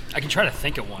 his. I can try to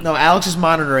think of one. No, Alex is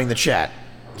monitoring the chat,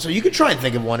 so you can try and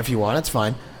think of one if you want. It's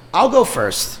fine. I'll go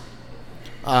first.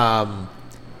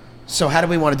 So how do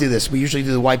we want to do this? We usually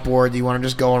do the whiteboard. Do you want to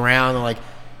just go around and like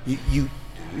you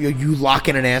lock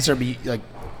in an answer, but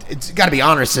it's got to be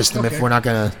honor system if Okay. we're not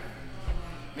gonna.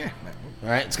 Yeah. All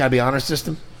right, it's got to be honor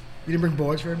system. You didn't bring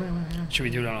boards for everybody? Yeah. Should we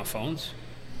do it on our phones?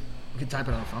 We can type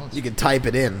it on our phones. You can type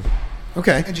it in.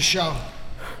 Okay, And just show.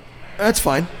 that's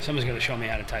fine. Someone's going to show me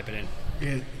how to type it in.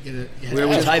 Where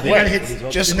we type You gotta it.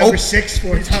 hit Just the number op- 6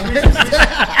 4 times.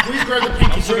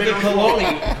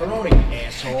 Corona,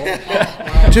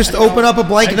 asshole. Just open up a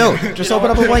blank note. Just open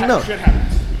up a blank note.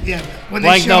 Yeah. When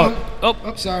Blank they show, note. Oh.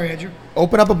 Oh, sorry, Andrew.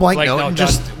 Open up a blank Blank note note and done.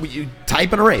 just you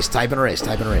type and erase. Type and erase.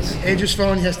 Type and erase. Andrew's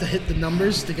phone, he has to hit the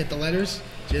numbers to get the letters.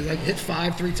 So he like hit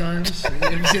 5 3 times.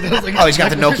 You see those, like, Oh, he's got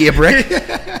the Nokia brick.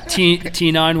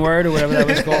 T9 word or whatever that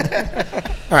was called.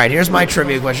 All right, here's my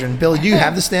trivia question. Bill, do you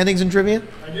have the standings in trivia?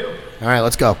 I do. All right,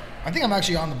 let's go. I think I'm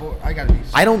actually on the board. I got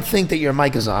these. I don't think that your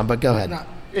mic is on, but go ahead. Not,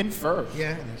 In first.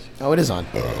 yeah, it is. Oh, it is on.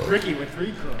 Ricky with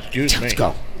 3 correct. Excuse me. Let's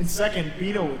go. In second,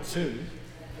 Beto with 2.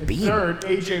 In Bean. third,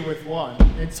 AJ with 1.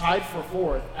 And tied for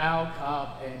fourth, Al, Cobb,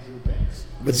 Andrew Banks.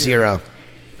 With 0.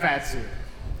 Fat suit.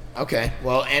 Okay.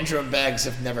 Well, Andrew and Beggs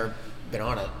have never been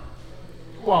on it.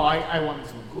 Well, I wanted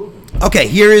to include them. Okay,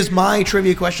 here is my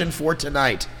trivia question for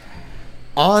tonight.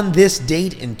 On this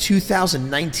date in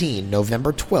 2019,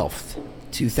 November 12th,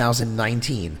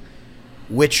 2019,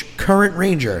 which current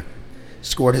Ranger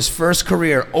scored his first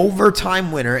career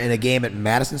overtime winner in a game at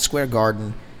Madison Square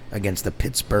Garden against the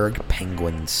Pittsburgh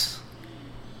Penguins?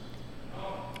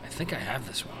 I think I have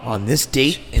this one. On this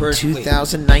date in First, wait.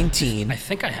 2019, I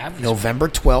think I have this November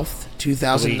 12th, Do we give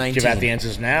out the 2019.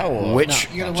 answers now? Or? Which,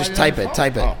 you gotta just write it type on it, the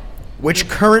type it. Oh. Which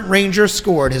current Ranger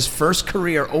scored his first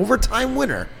career overtime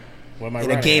winner What am I in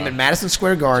a writing game on? at Madison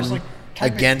Square Garden Just, like,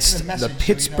 type it against in a message the so you know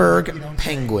Pittsburgh what you don't say.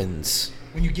 Penguins?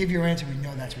 When you give your answer, we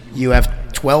know that's what you You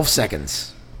have 12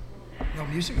 seconds. No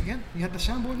music again? You had the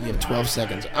soundboard You there? have 12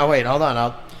 seconds. Oh wait, hold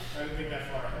on.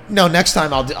 No, next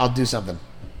time I'll do something.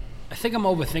 I think I'm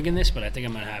overthinking this, but I think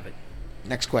I'm going to have it.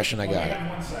 Next question, I got it.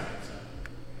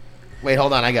 Wait,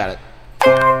 hold on, I got it.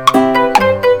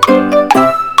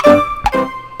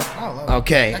 Oh, love it.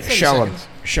 Okay, That's 30 show him. seconds.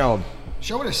 Show him.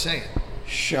 Show what it's saying.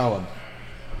 Show him.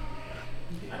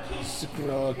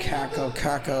 Zuccarello,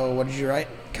 Kako. What did you write?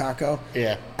 Kako?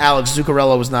 Yeah. Alex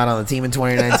Zuccarello was not on the team in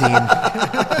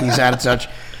 2019. He's out of touch.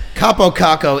 Capo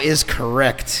Kako is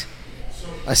correct.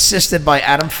 Assisted by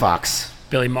Adam Fox.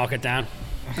 Billy, mark it down.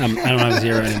 I don't have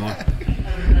 0 anymore.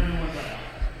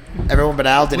 Everyone but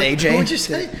Al. Did What AJ? would you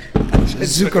say?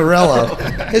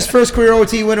 Zuccarello. His first career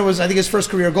OT winner was, I think, his first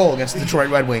career goal against the Detroit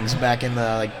Red Wings back in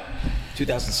the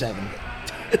 2007.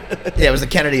 Yeah, it was the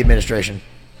Kennedy administration.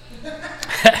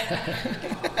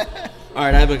 All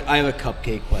right, I have a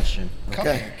cupcake question.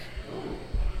 Okay.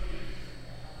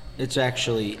 It's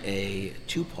actually a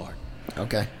 2-part.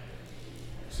 Okay.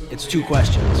 It's 2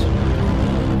 questions.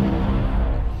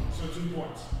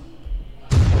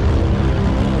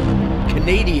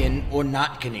 Canadian or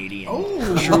not Canadian?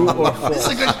 Oh, True or false? this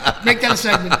is a good. Make that a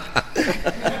segment.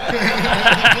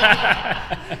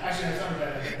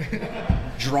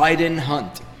 Dryden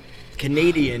Hunt,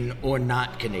 Canadian or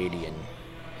not Canadian?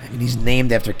 I mean, he's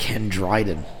named after Ken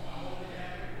Dryden.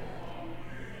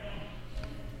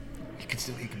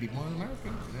 He could be more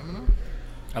American. You never know.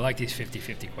 I like these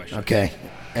 50-50 questions. Okay.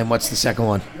 And what's the second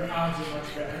one?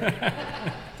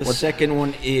 The second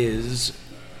one is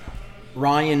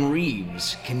Ryan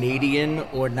Reeves, Canadian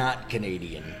or not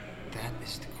Canadian? That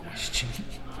is the question.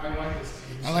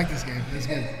 I like this game. It's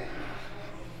good.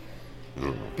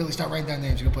 Billy, start writing down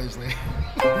names. You're going to play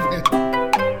this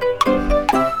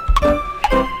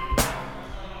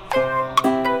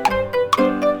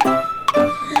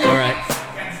All right.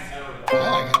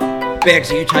 I like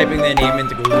Bags, are you typing their name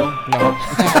into Google? No.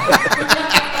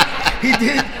 it. He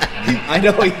did. I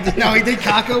know he did. No, he did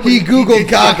Kako. He Googled did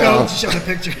Kako. to show the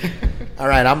picture. All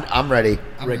right, I'm ready.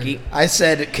 Ricky. I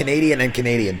said Canadian and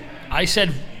Canadian. I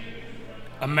said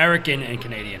American and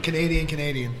Canadian.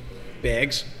 Canadian.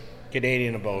 Bags.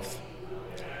 Canadian or both.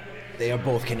 They are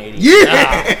both Canadian.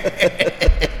 Yeah.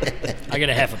 I get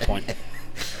a half a point.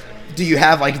 Do you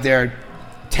have like their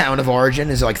town of origin?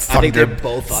 Is it like I think Thunder, they're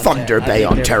both Thunder I Bay,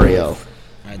 think they're Ontario? both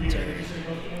Ontario.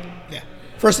 Yeah.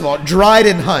 First of all,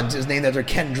 Dryden Hunt is named after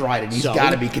Ken Dryden. He's So? got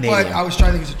to be Canadian. But I was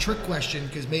trying to think it's a trick question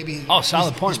because maybe Oh,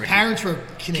 solid his, point, his Ricky. parents were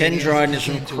Canadian. Ken Dryden is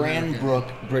from Came to America.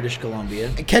 Cranbrook, British Columbia.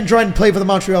 And Ken Dryden played for the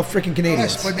Montreal freaking Canadiens.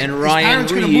 Yes, but And his Ryan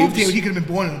parents could have moved Reeves. here. He could have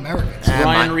been born in America.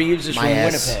 Ryan my- Reeves is my from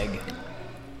ass. Winnipeg.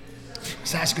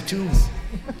 Saskatoon.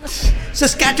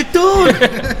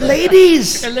 Saskatchewan,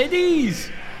 ladies. Ladies.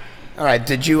 All right,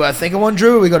 did you think of one,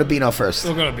 Drew? Or we go to Bino first.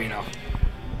 We'll go to Bino.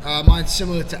 Mine's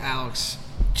similar to Alex.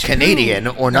 Canadian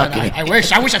or not No, Canadian? I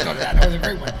wish I thought of that. That was a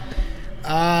great one.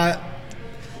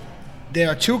 There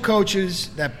are two coaches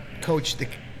that coach the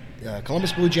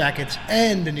Columbus Blue Jackets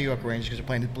and the New York Rangers because they're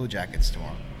playing the Blue Jackets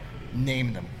tomorrow.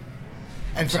 Name them.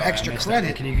 And for Sorry, I extra missed that.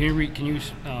 credit, Can you read? Can you?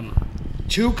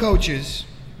 two coaches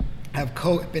have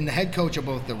been the head coach of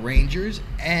both the Rangers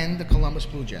and the Columbus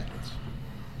Blue Jackets.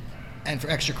 And for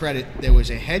extra credit, there was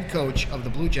a head coach of the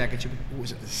Blue Jackets who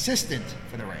was an assistant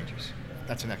for the Rangers.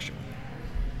 That's an extra one.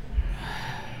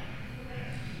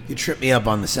 You tripped me up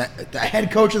on the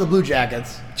head coach of the Blue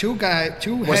Jackets. Two head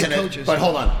coaches. But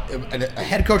hold on, a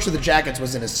head coach of the Jackets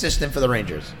was an assistant for the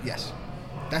Rangers. Yes.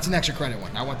 That's an extra credit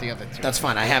one. I want the other two. That's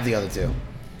fine. I have the other two.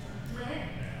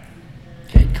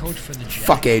 Head coach for the Jackets.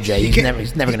 Fuck AJ. can't-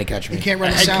 He's never gonna catch me. He can't A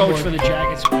run the head coach for soundboard. the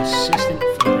Jackets, assistant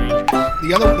for the Rangers.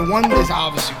 The one is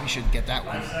obviously we should get that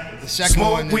one. The second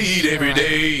one Smoke is, weed every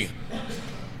day.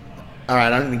 All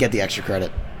right, I'm gonna get the extra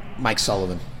credit. Mike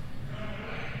Sullivan.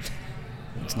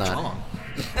 It's not.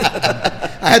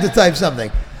 I had to type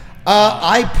something.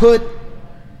 I put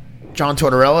John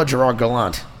Tortorella, Gerard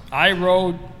Gallant. I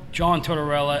wrote John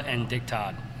Tortorella and Dick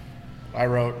Todd. I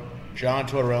wrote John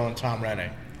Tortorella and Tom Renne.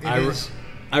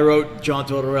 I wrote John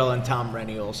Tortorella and Tom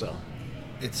Rennie also.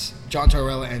 It's John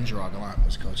Tortorella and Gerard Gallant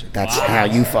was coaching. That's how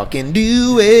you fucking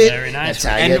do it. Very nice. That's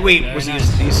how And you. wait, Very was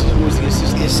nice. who was the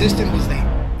assistant? The assistant was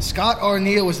Scott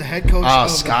Arneal was the head coach Oh,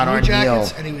 of Scott the Blue Arneal.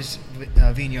 Jackets, and he was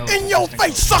Vigneault. In your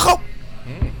face, sucker!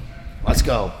 Let's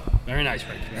go. Very nice,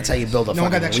 Rick. That's how you build a No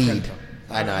one got fucking extra lead. credit,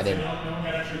 I know I didn't.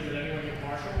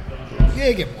 Yeah,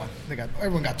 you get one.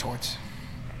 Everyone got torts.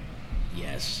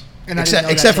 Yes. And I didn't know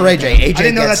Except that for till I AJ. looked it up. AJ I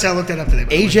didn't know gets- that till I looked it up today. by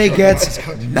the way. AJ gets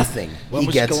Coach. nothing. When He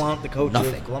was gets Gallant the coach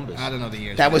nothing. of Columbus? I don't know the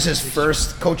years. That was his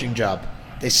first coaching job.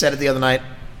 They said it the other night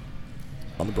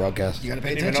on the broadcast. You got to pay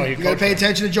Didn't even know attention. he You got to pay coached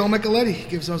attention to Joe Micheletti. He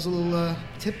gives us little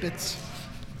tidbits.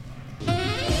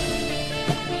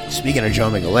 Speaking of Joe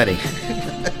Micheletti,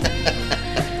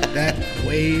 That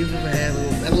wave of hair,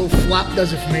 that little flop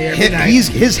does it for me every night.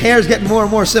 his hair's getting more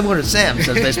and more similar to Sam's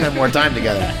as they spend more time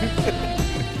together.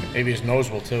 Maybe his nose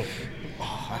will too.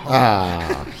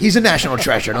 He's a national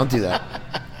treasure. Don't do that.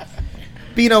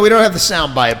 Bino, we don't have the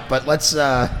sound bite, but let's.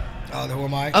 Oh, who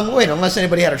am I? Wait, unless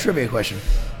anybody had a trivia question.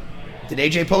 Did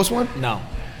AJ post one? No.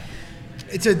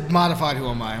 It's a modified who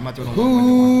am I? I'm not doing a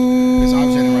long-winded one. Because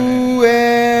obviously I didn't write it. Who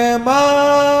am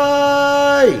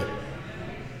I?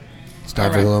 It's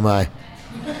time for All right. Who Am I?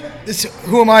 This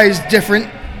who am I is different.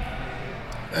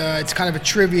 It's kind of a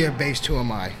trivia-based who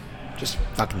am I. Just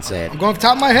fucking say it. I'm going off the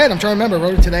top of my head. I'm trying to remember. I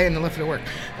wrote it today and I left it at work.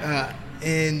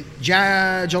 In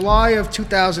July of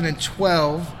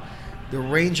 2012, the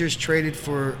Rangers traded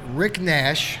for Rick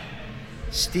Nash,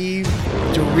 Steve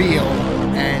DeRio,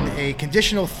 and a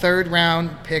conditional third-round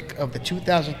pick of the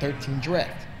 2013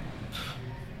 draft.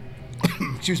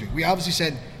 Excuse me. We obviously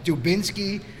said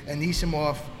Dubinsky,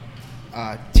 Anisimov,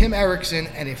 Tim Erickson,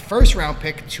 and a first-round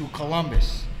pick to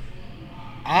Columbus.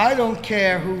 I don't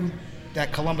care who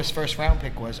that Columbus first round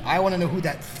pick was. I want to know who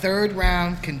that third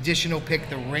round conditional pick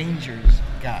the Rangers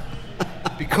got.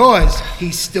 Because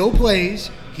he still plays.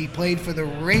 He played for the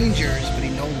Rangers, but he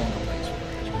no longer plays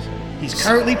for the Rangers. He's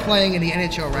currently playing in the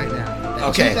NHL right now. The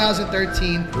Okay.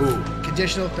 2013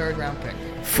 conditional third round pick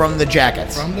From the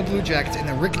Jackets. from the Blue Jackets in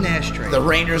the Rick Nash trade. The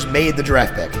Rangers made the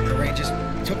draft pick. The Rangers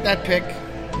took that pick,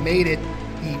 made it.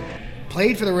 He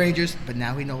played for the Rangers, but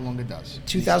now he no longer does.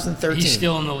 2013. He's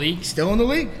still in the league. Still in the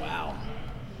league. Wow.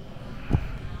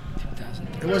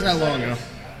 It wasn't that long ago.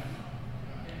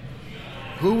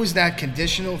 Who was that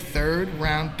conditional third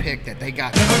round pick that they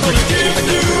got? It was like a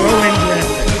throw-in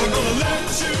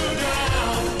draft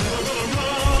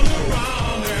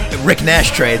pick. The Rick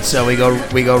Nash trade, so we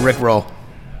go Rick roll.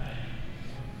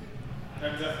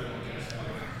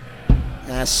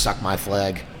 Suck my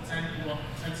flag.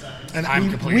 And I'm we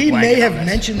completely blanking may on have this.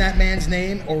 mentioned that man's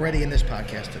name already in this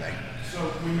podcast today.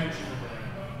 So we mentioned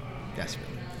Yes.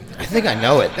 I think I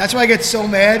know it. That's why I get so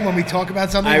mad when we talk about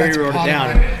something. I that's already wrote it part of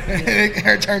down.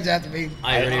 it turns out to be.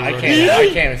 I already I wrote can't. it. I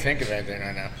can't even think of anything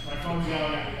right now.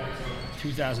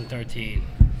 2013.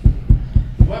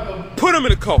 Put him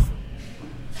in a coffin.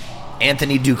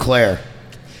 Anthony Duclair.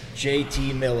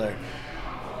 JT Miller.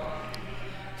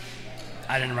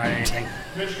 I didn't write anything.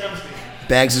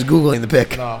 Bags is Googling the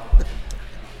pick. No.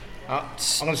 I'm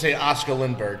going to say Oscar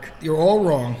Lindbergh. You're all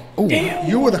wrong.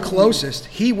 You were the closest.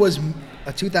 He was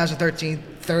a 2013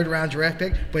 third round draft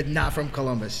pick, but not from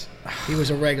Columbus. He was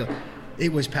a regular.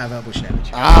 It was Pavel Buchnevich.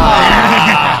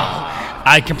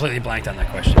 I completely blanked on that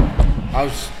question. I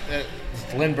was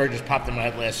Lindbergh just popped in my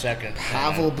head last second.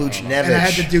 Pavel And I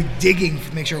had to Buchnevich. do digging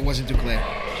to make sure it wasn't Duclair.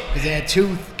 Because they had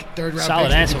two third round Solid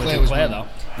picks. answer and with was Duclair, one. though.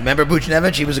 Remember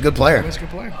Buchnevich? He was a good player. He was a good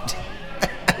player.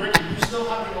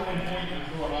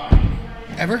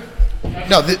 Ever?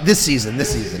 No, this season.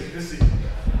 This season.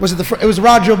 Was it it was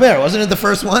Roger Bear, wasn't it? The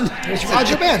first one. It was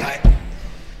Roger Bear night.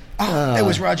 Oh, it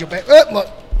was Roger Bear. Look.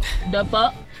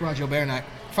 It's Roger Bear night.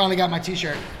 Finally got my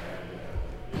T-shirt.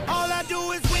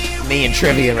 Me and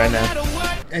trivia right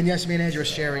now. And yes, me and Andrew are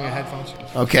sharing our headphones.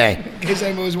 Okay, In case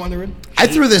anyone was wondering. I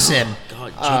threw this in.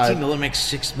 God, JT Miller makes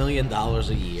 $6 million a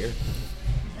year.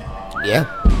 Yeah,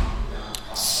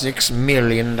 $6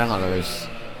 million.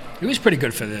 He was pretty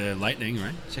good for the Lightning,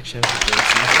 right? Except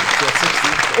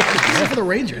for the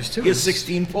Rangers, too. He has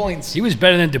 16 points. He was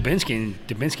better than Dubinsky, and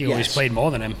Dubinsky always Yes. played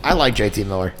more than him. I like JT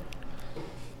Miller.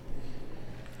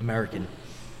 American.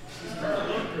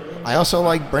 I also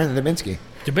like Brandon Dubinsky.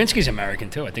 Dubinsky's American,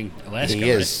 too. I think Alaska. He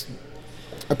is.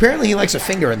 Apparently, he likes a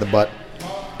finger in the butt.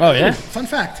 Right? Oh, yeah? Fun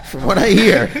fact. From what I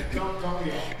hear,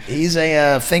 he's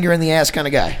a finger in the ass kind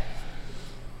of guy.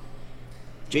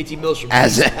 JT Miller from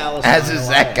As East Palestine, as is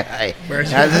that Ohio. guy. Where's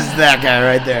he As is that guy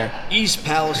right there. East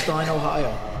Palestine,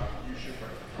 Ohio.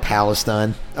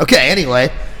 Palestine. Okay. Anyway,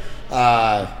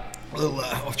 A little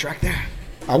off track there.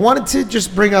 I wanted to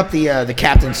just bring up the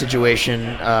captain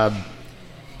situation.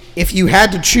 If you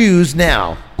had to choose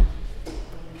now,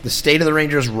 the state of the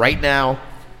Rangers right now,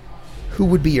 who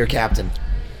would be your captain?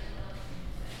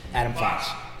 Adam Fox.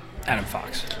 Adam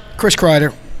Fox. Chris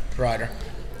Kreider. Ryder.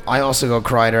 I also go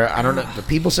Kreider. I don't know. The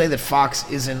people say that Fox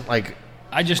isn't like.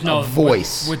 I just know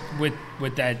voice.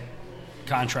 With that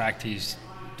contract, he's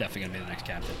definitely going to be the next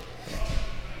captain.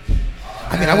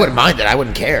 I mean, I wouldn't mind it. I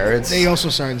wouldn't care. It's They also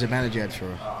signed Zibanejad for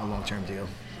a long-term deal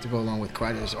to go along with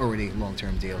Kreider's already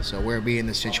long-term deal. So we'll be in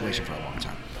this situation for a long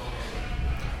time.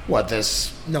 what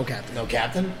this? No captain. No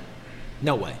captain.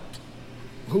 No way.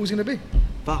 Who's going to be?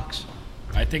 Fox.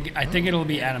 I think it'll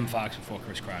be Adam Fox before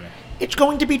Chris Kreider. It's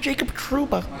going to be Jacob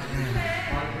Trouba.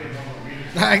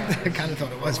 I kind of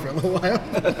thought it was for a little while.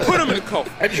 Put him in a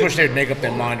coffin. I just wish they'd make up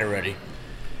their mind already.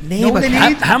 Name what a they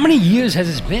captain. need? How many years has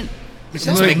this been?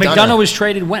 Since McDonough was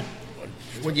traded when?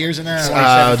 What years in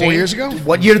that? 4 years ago?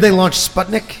 What year did they launch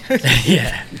Sputnik?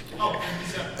 Yeah.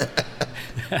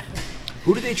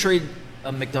 Who did they trade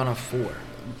McDonough for?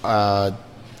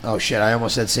 Oh shit! I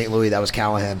almost said St. Louis. That was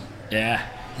Callahan. Yeah.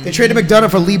 They traded McDonough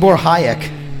for Libor Hayek.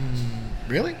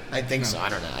 Really? I think so. I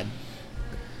don't know. It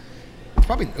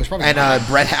was probably. And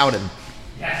Brett Howden.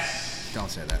 Don't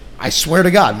say that. I swear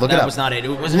to God, look it That up. was not it. It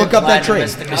was Look up that trade.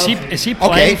 Is he Okay,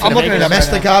 playing for I'm the looking at Vegas?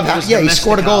 Nemestikov. Yeah, he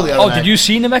scored a goal the other Oh, night. did you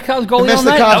see Nemeskov's goal the other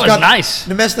night? That was nice.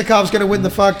 Nemestikov's going to win the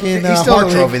fucking He's still in Hart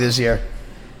the Trophy league. this year.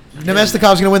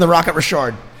 Nemestikov's going to win the Rocket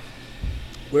Richard.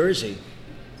 Where is he?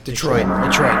 Detroit. I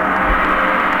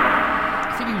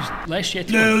think he was last year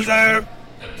too. Loser.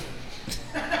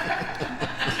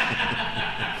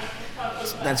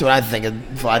 That's what I think of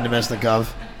Vlad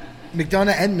Nemestikov.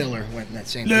 McDonough and Miller went in that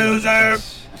same Loser.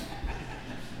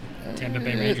 Tampa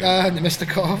Bay Rangers.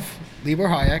 Nemestikov, Libor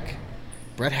Hayek,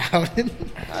 Brett Howden.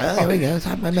 There we go.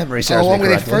 My memory serves me Along with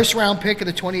a correctly. first-round pick of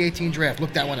the 2018 draft.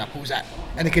 Look that one up. Who was that?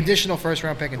 And a conditional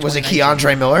first-round pick in Was it 2019.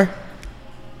 Keandre Miller?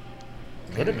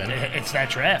 Could have been. It's that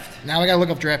draft. Now I got to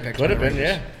look up draft picks. Could have been,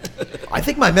 yeah. I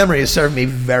think my memory has served me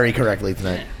very correctly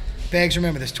tonight. Bags,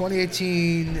 remember this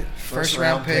 2018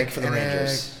 first-round pick for the and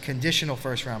Rangers. a conditional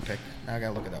first-round pick. Now I got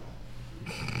to look it up.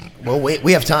 Well, wait,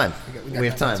 we have time. We got We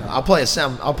have time. time. I'll play a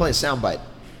sound bite.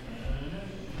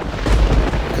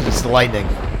 Because it's the Lightning.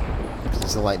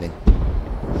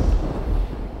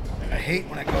 I hate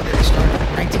when I go there. They started in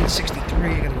 1963.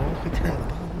 I got to go all the way down to the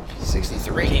bottom.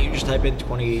 63. Can't you just type in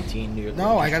 2018 New York?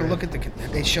 No, I got to look at the.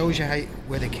 It shows you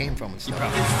where they came from and stuff.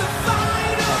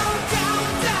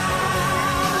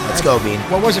 Let's go, Bean.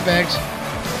 What was it, Bags?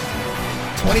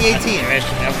 2018. I was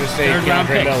going to say Third round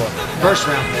DeAndre pick. Miller. First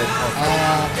round pick.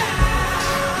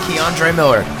 Keandre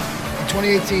Miller. In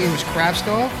 2018, it was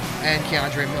Kravtsov and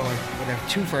Keandre Miller would have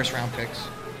 2 first-round picks.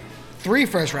 3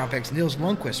 first-round picks. Niels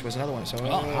Lundqvist was another one. So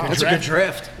That's a good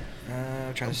draft.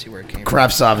 I'm trying to see where it came from.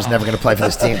 Kravtsov is never going to play for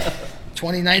this team.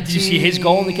 2019. Did you see his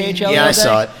goal in the KHL? Yeah, I the other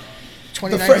saw day? it.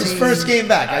 2019. First game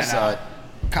back, I saw it.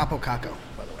 Capo Caco,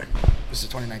 by the way. This is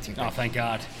 2019. Oh, thank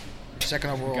God.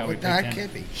 Second overall. God, we No, it picked him.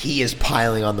 can't be. He is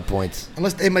piling on the points.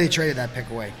 Unless they might have traded that pick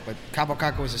away. But Capo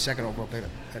Caco was the second overall pick.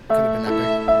 That could have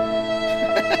been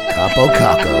that Capo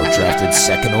Caco drafted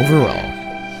second overall.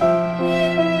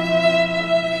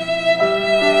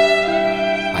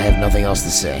 I have nothing else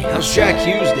to say. How's Jack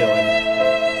Hughes doing?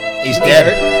 He's dead.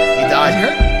 He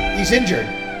died. He's injured.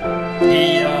 He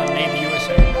made the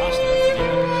USA roster for the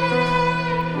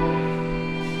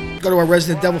Olympics. pick. Go to our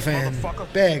resident Devil fan.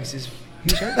 Bags is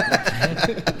he's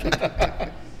hurt.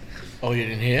 Oh, you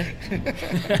didn't hear?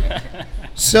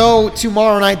 So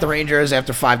tomorrow night, the Rangers,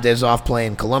 after 5 days off,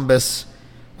 playing Columbus.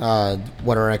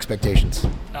 What are our expectations?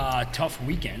 Tough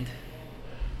weekend.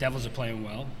 Devils are playing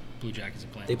well. Blue Jackets are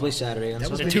playing They well. play Saturday and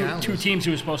That was Sunday. The the two teams who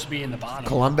were supposed to be in the bottom.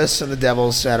 Columbus and the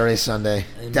Devils, Saturday, Sunday.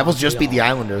 And Devils just beat the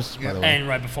Montreal. Islanders, by the way. And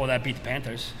right before that, beat the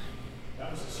Panthers.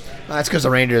 That's because the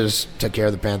Rangers took care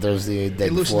of the Panthers the day They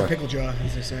loosened before. the pickle jaw,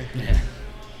 as they say.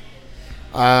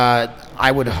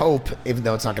 I would hope, even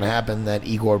though it's not going to happen, that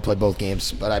Igor would play both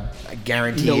games. But I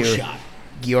guarantee No you, shot.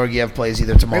 Georgiev plays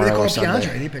either tomorrow Maybe they call or him Keandre.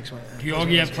 Sunday. He picks one.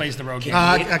 Georgiev plays the road game.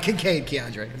 Kincaid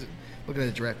Keandre. Looking at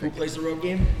the draft Who pick. plays the road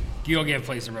game? Georgiev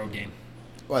plays the road game.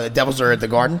 Well, the Devils are at the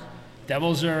Garden.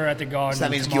 Devils are at the Garden. So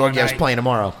that means tomorrow Georgiev's night. playing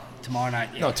tomorrow. Tomorrow night,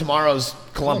 yeah. No, tomorrow's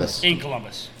Columbus. In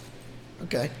Columbus.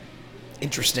 Okay.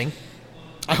 Interesting.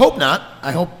 I hope not.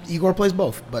 I hope Igor plays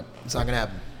both, but it's not going to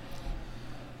happen.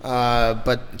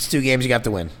 But it's 2 games you have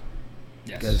to win.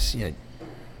 Yes. Because,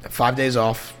 5 days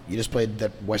off. You just played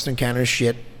that Western Canada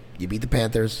shit. You beat the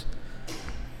Panthers.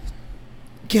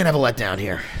 Can't have a letdown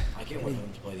here. I can't wait for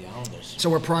them to play the Islanders. So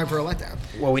we're primed for a letdown.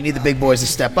 Well, we need the big boys to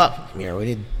step up. We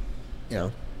need,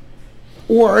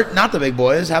 Or, not the big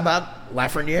boys. How about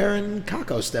Lafreniere and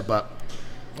Kako step up?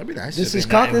 That'd be nice. This is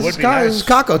nice. It would be nice.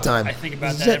 Kako time. I think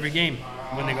about This is that it. every game.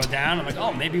 When they go down, I'm like,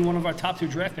 oh, maybe one of our top 2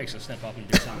 draft picks will step up and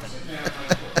do something.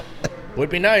 Would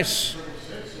be nice.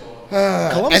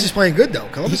 Columbus and- is playing good, though.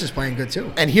 Columbus is playing good,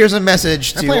 too. And here's a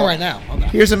message They're to... playing right now. Okay.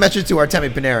 Here's a message to Artemi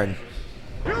Panarin.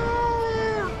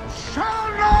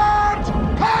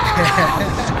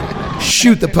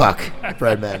 Shoot the puck,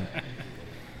 Fredman.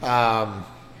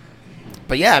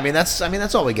 But yeah,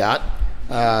 that's all we got.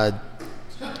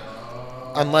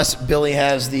 Unless Billy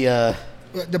has the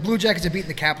The Blue Jackets are beating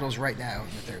the Capitals right now in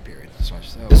the third period. So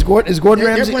is Gordon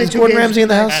They're Ramsay playing is 2 Gordon games Ramsay in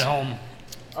the At house? home.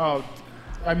 Oh,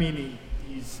 I mean,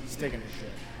 he's taking a shit.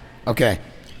 Okay.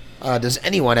 Does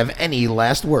anyone have any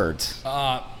last words?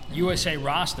 USA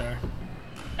roster,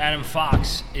 Adam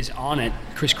Fox is on it.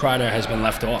 Chris Kreider has been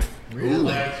left off.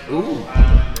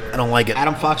 I don't like it.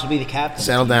 Adam Fox will be the captain.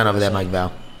 Settle down over there, Mike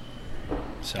Val.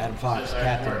 Adam Fox,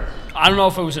 captain. I don't know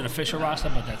if it was an official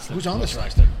roster, but that's Who's on this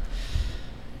roster?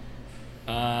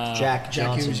 Jack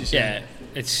Johnson. Hughes, you said. Yeah,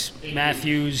 it's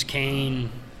Matthews, Kane,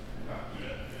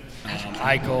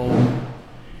 Eichel,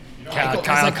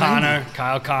 Kyle Connor,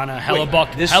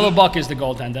 Hellebuck. this Hellebuck is the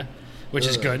goaltender, which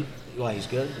is good. Why, he's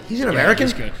good? He's an American?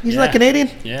 he's good. He's Yeah. not Canadian?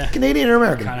 Yeah. Canadian or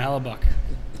American? Kind of Hellebuck.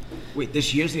 Wait,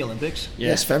 this year's the Olympics?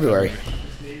 Yes, February.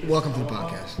 Welcome to the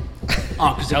podcast.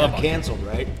 Oh, because it got Hellebuck. canceled,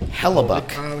 right?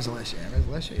 Hellebuck. It was last year. It was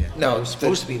last year, yeah. No, It was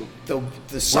supposed to be.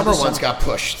 The summer the ones summer- got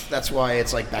pushed. That's why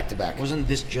it's like back to back. Wasn't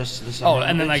this just the Oh, summer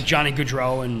and then like Olympics? Johnny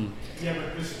Gaudreau and Yeah,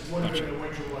 but this would have been a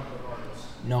winter one regardless.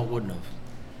 No, it wouldn't have.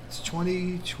 It's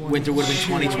 2020. Winter would have been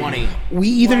 2020. We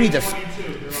either need to.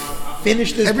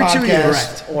 finish this Every 2 podcast,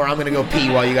 years. or I'm going to go pee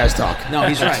while you guys talk. No,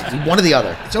 he's right. One or the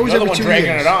other. It's always You're the every one 2 dragging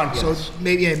years. it on. So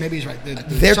maybe he's right. The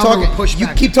They're summer talking. will push You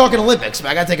back. keep talking Olympics, but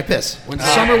I got to take a piss. When's The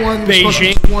summer one was supposed to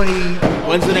be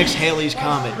Beijing. the next Haley's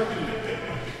Comet?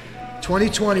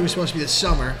 2020 was supposed to be the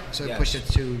summer, so they Yes. pushed it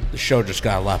to The show just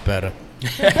got a lot better.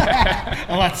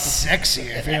 a lot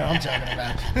sexier, if you know what I'm talking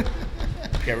about.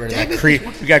 Get rid of that We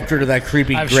got rid of that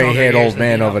creepy I have gray-haired stronger ears old than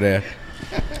man you. over there.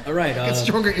 All right. Get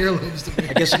stronger earlobes. To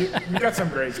I guess You got some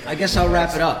great. I guess I'll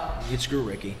wrap it up. You screw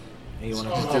Ricky. Hey, you want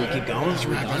to just keep going?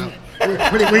 wrap it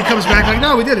up. When he comes back, like,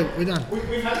 no, we did it. We're done.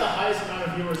 We've had the highest amount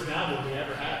of viewers now than we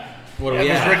ever had. What do Yeah, we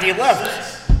because have? Ricky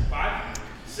left. 5,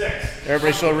 6.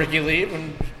 Everybody saw Ricky leave,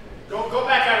 and Go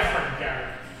back out of front, Gary.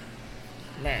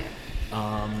 man.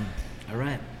 All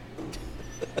right.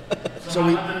 So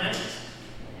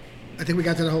I think we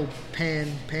got to the whole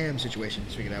Pam situation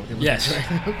figured out. Yes.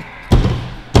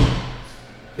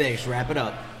 Thanks. Wrap it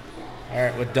up. All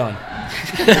right, we're done.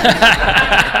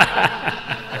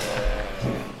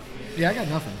 Yeah, I got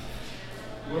nothing.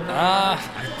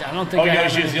 I don't think Oh, you I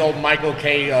guys have use the old Michael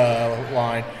K.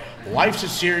 Line. Life's a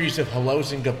series of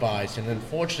hellos and goodbyes, and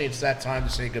unfortunately, it's that time to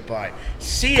say goodbye.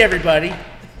 See everybody.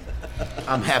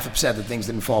 I'm half upset that things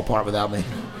didn't fall apart without me.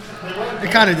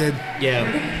 It kind of did. Yeah.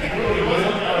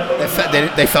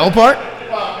 They fell apart.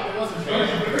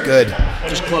 Good.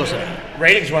 Just close it.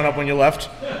 Ratings went up when you left.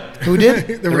 Who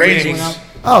did? The ratings. ratings went up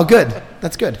Oh, good.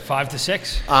 That's good. 5 to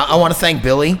 6. I want to thank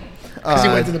Billy because he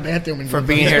went to the bathroom and for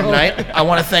being here tonight. I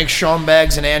want to thank Sean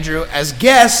Beggs and Andrew as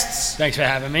guests. Thanks for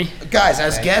having me. Guys,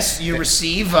 as guests, you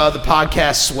receive the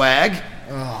podcast swag.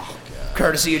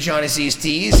 Courtesy of Johnny C's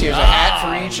Tees. Here's a hat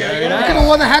for each of you. You could have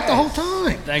worn the hat the whole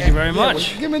time. Thank you very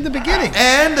much. Give him in the beginning.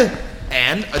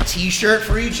 And a T-shirt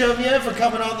for each of you for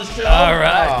coming on the show. All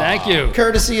right. Thank you.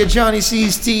 Courtesy of Johnny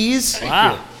C's Tees.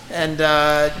 Wow. And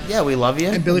yeah, we love you.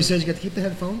 And Billy says you got to keep the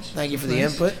headphones. Thank you for the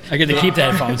input. I get to keep the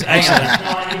headphones. Excellent.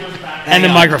 And the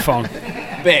microphone.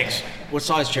 Biggs. What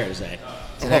size chair is that?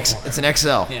 It's an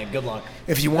XL. Yeah. Good luck.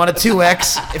 If you want a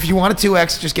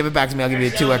 2X, just give it back to me. I'll give you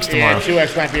a 2X Yeah, tomorrow.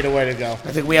 2X might be the way to go. I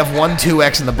think we have one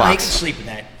 2X in the I can box. sleep in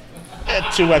that.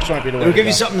 2X might be the way It'll to give go.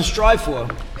 you something to strive for.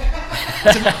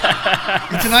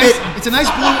 It's a nice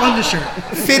blue undershirt.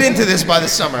 Fit into this by the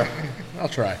summer. I'll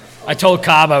try. I told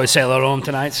Cobb I would say hello to him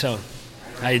tonight, so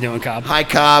how you doing, Cobb? Hi,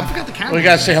 Cobb. We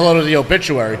got to say hello to the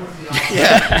obituary.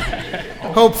 Yeah.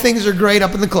 Hope things are great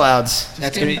up in the clouds.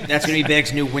 That's gonna be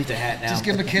Biggs' new winter hat now. Just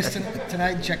give him a kiss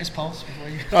tonight and check his pulse before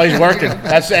you. Oh, he's working.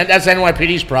 That's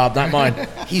NYPD's problem, not mine.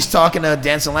 He's talking to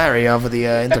Dancing Larry over the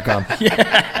intercom.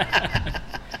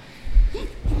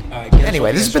 All right, get us Anyway,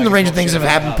 off this has here been the so I Range can of Things That talk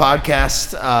Have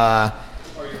shit Happened about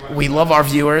podcast. We love our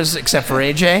viewers, except for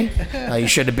AJ. You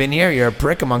should have been here. You're a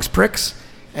prick amongst pricks.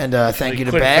 And thank you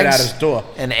to couldn't fit out Bags his door.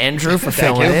 and Andrew for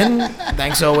filling in.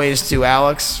 Thanks always to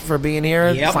Alex for being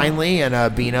here Yep. finally,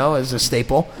 and Bino as a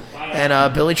staple,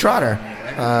 and Billy Trotter,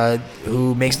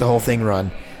 who makes the whole thing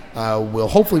run. We'll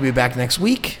hopefully be back next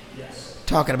week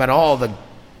talking about all the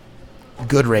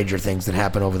good Ranger things that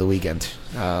happened over the weekend.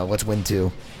 Let's win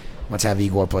 2. Let's have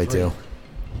Igor play 2.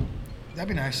 That'd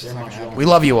be nice. It's not gonna happen. We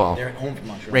love you all. They're at home from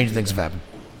Montreal. Range of Things Have Happened.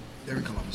 They're in Columbus.